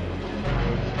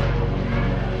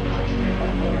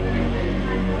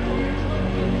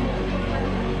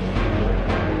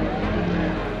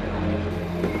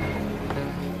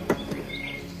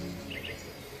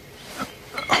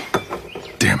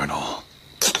 Damn it all.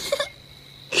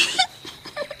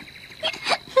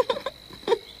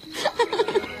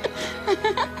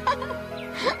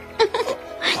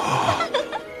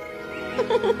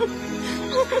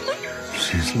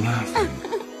 She's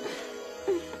laughing.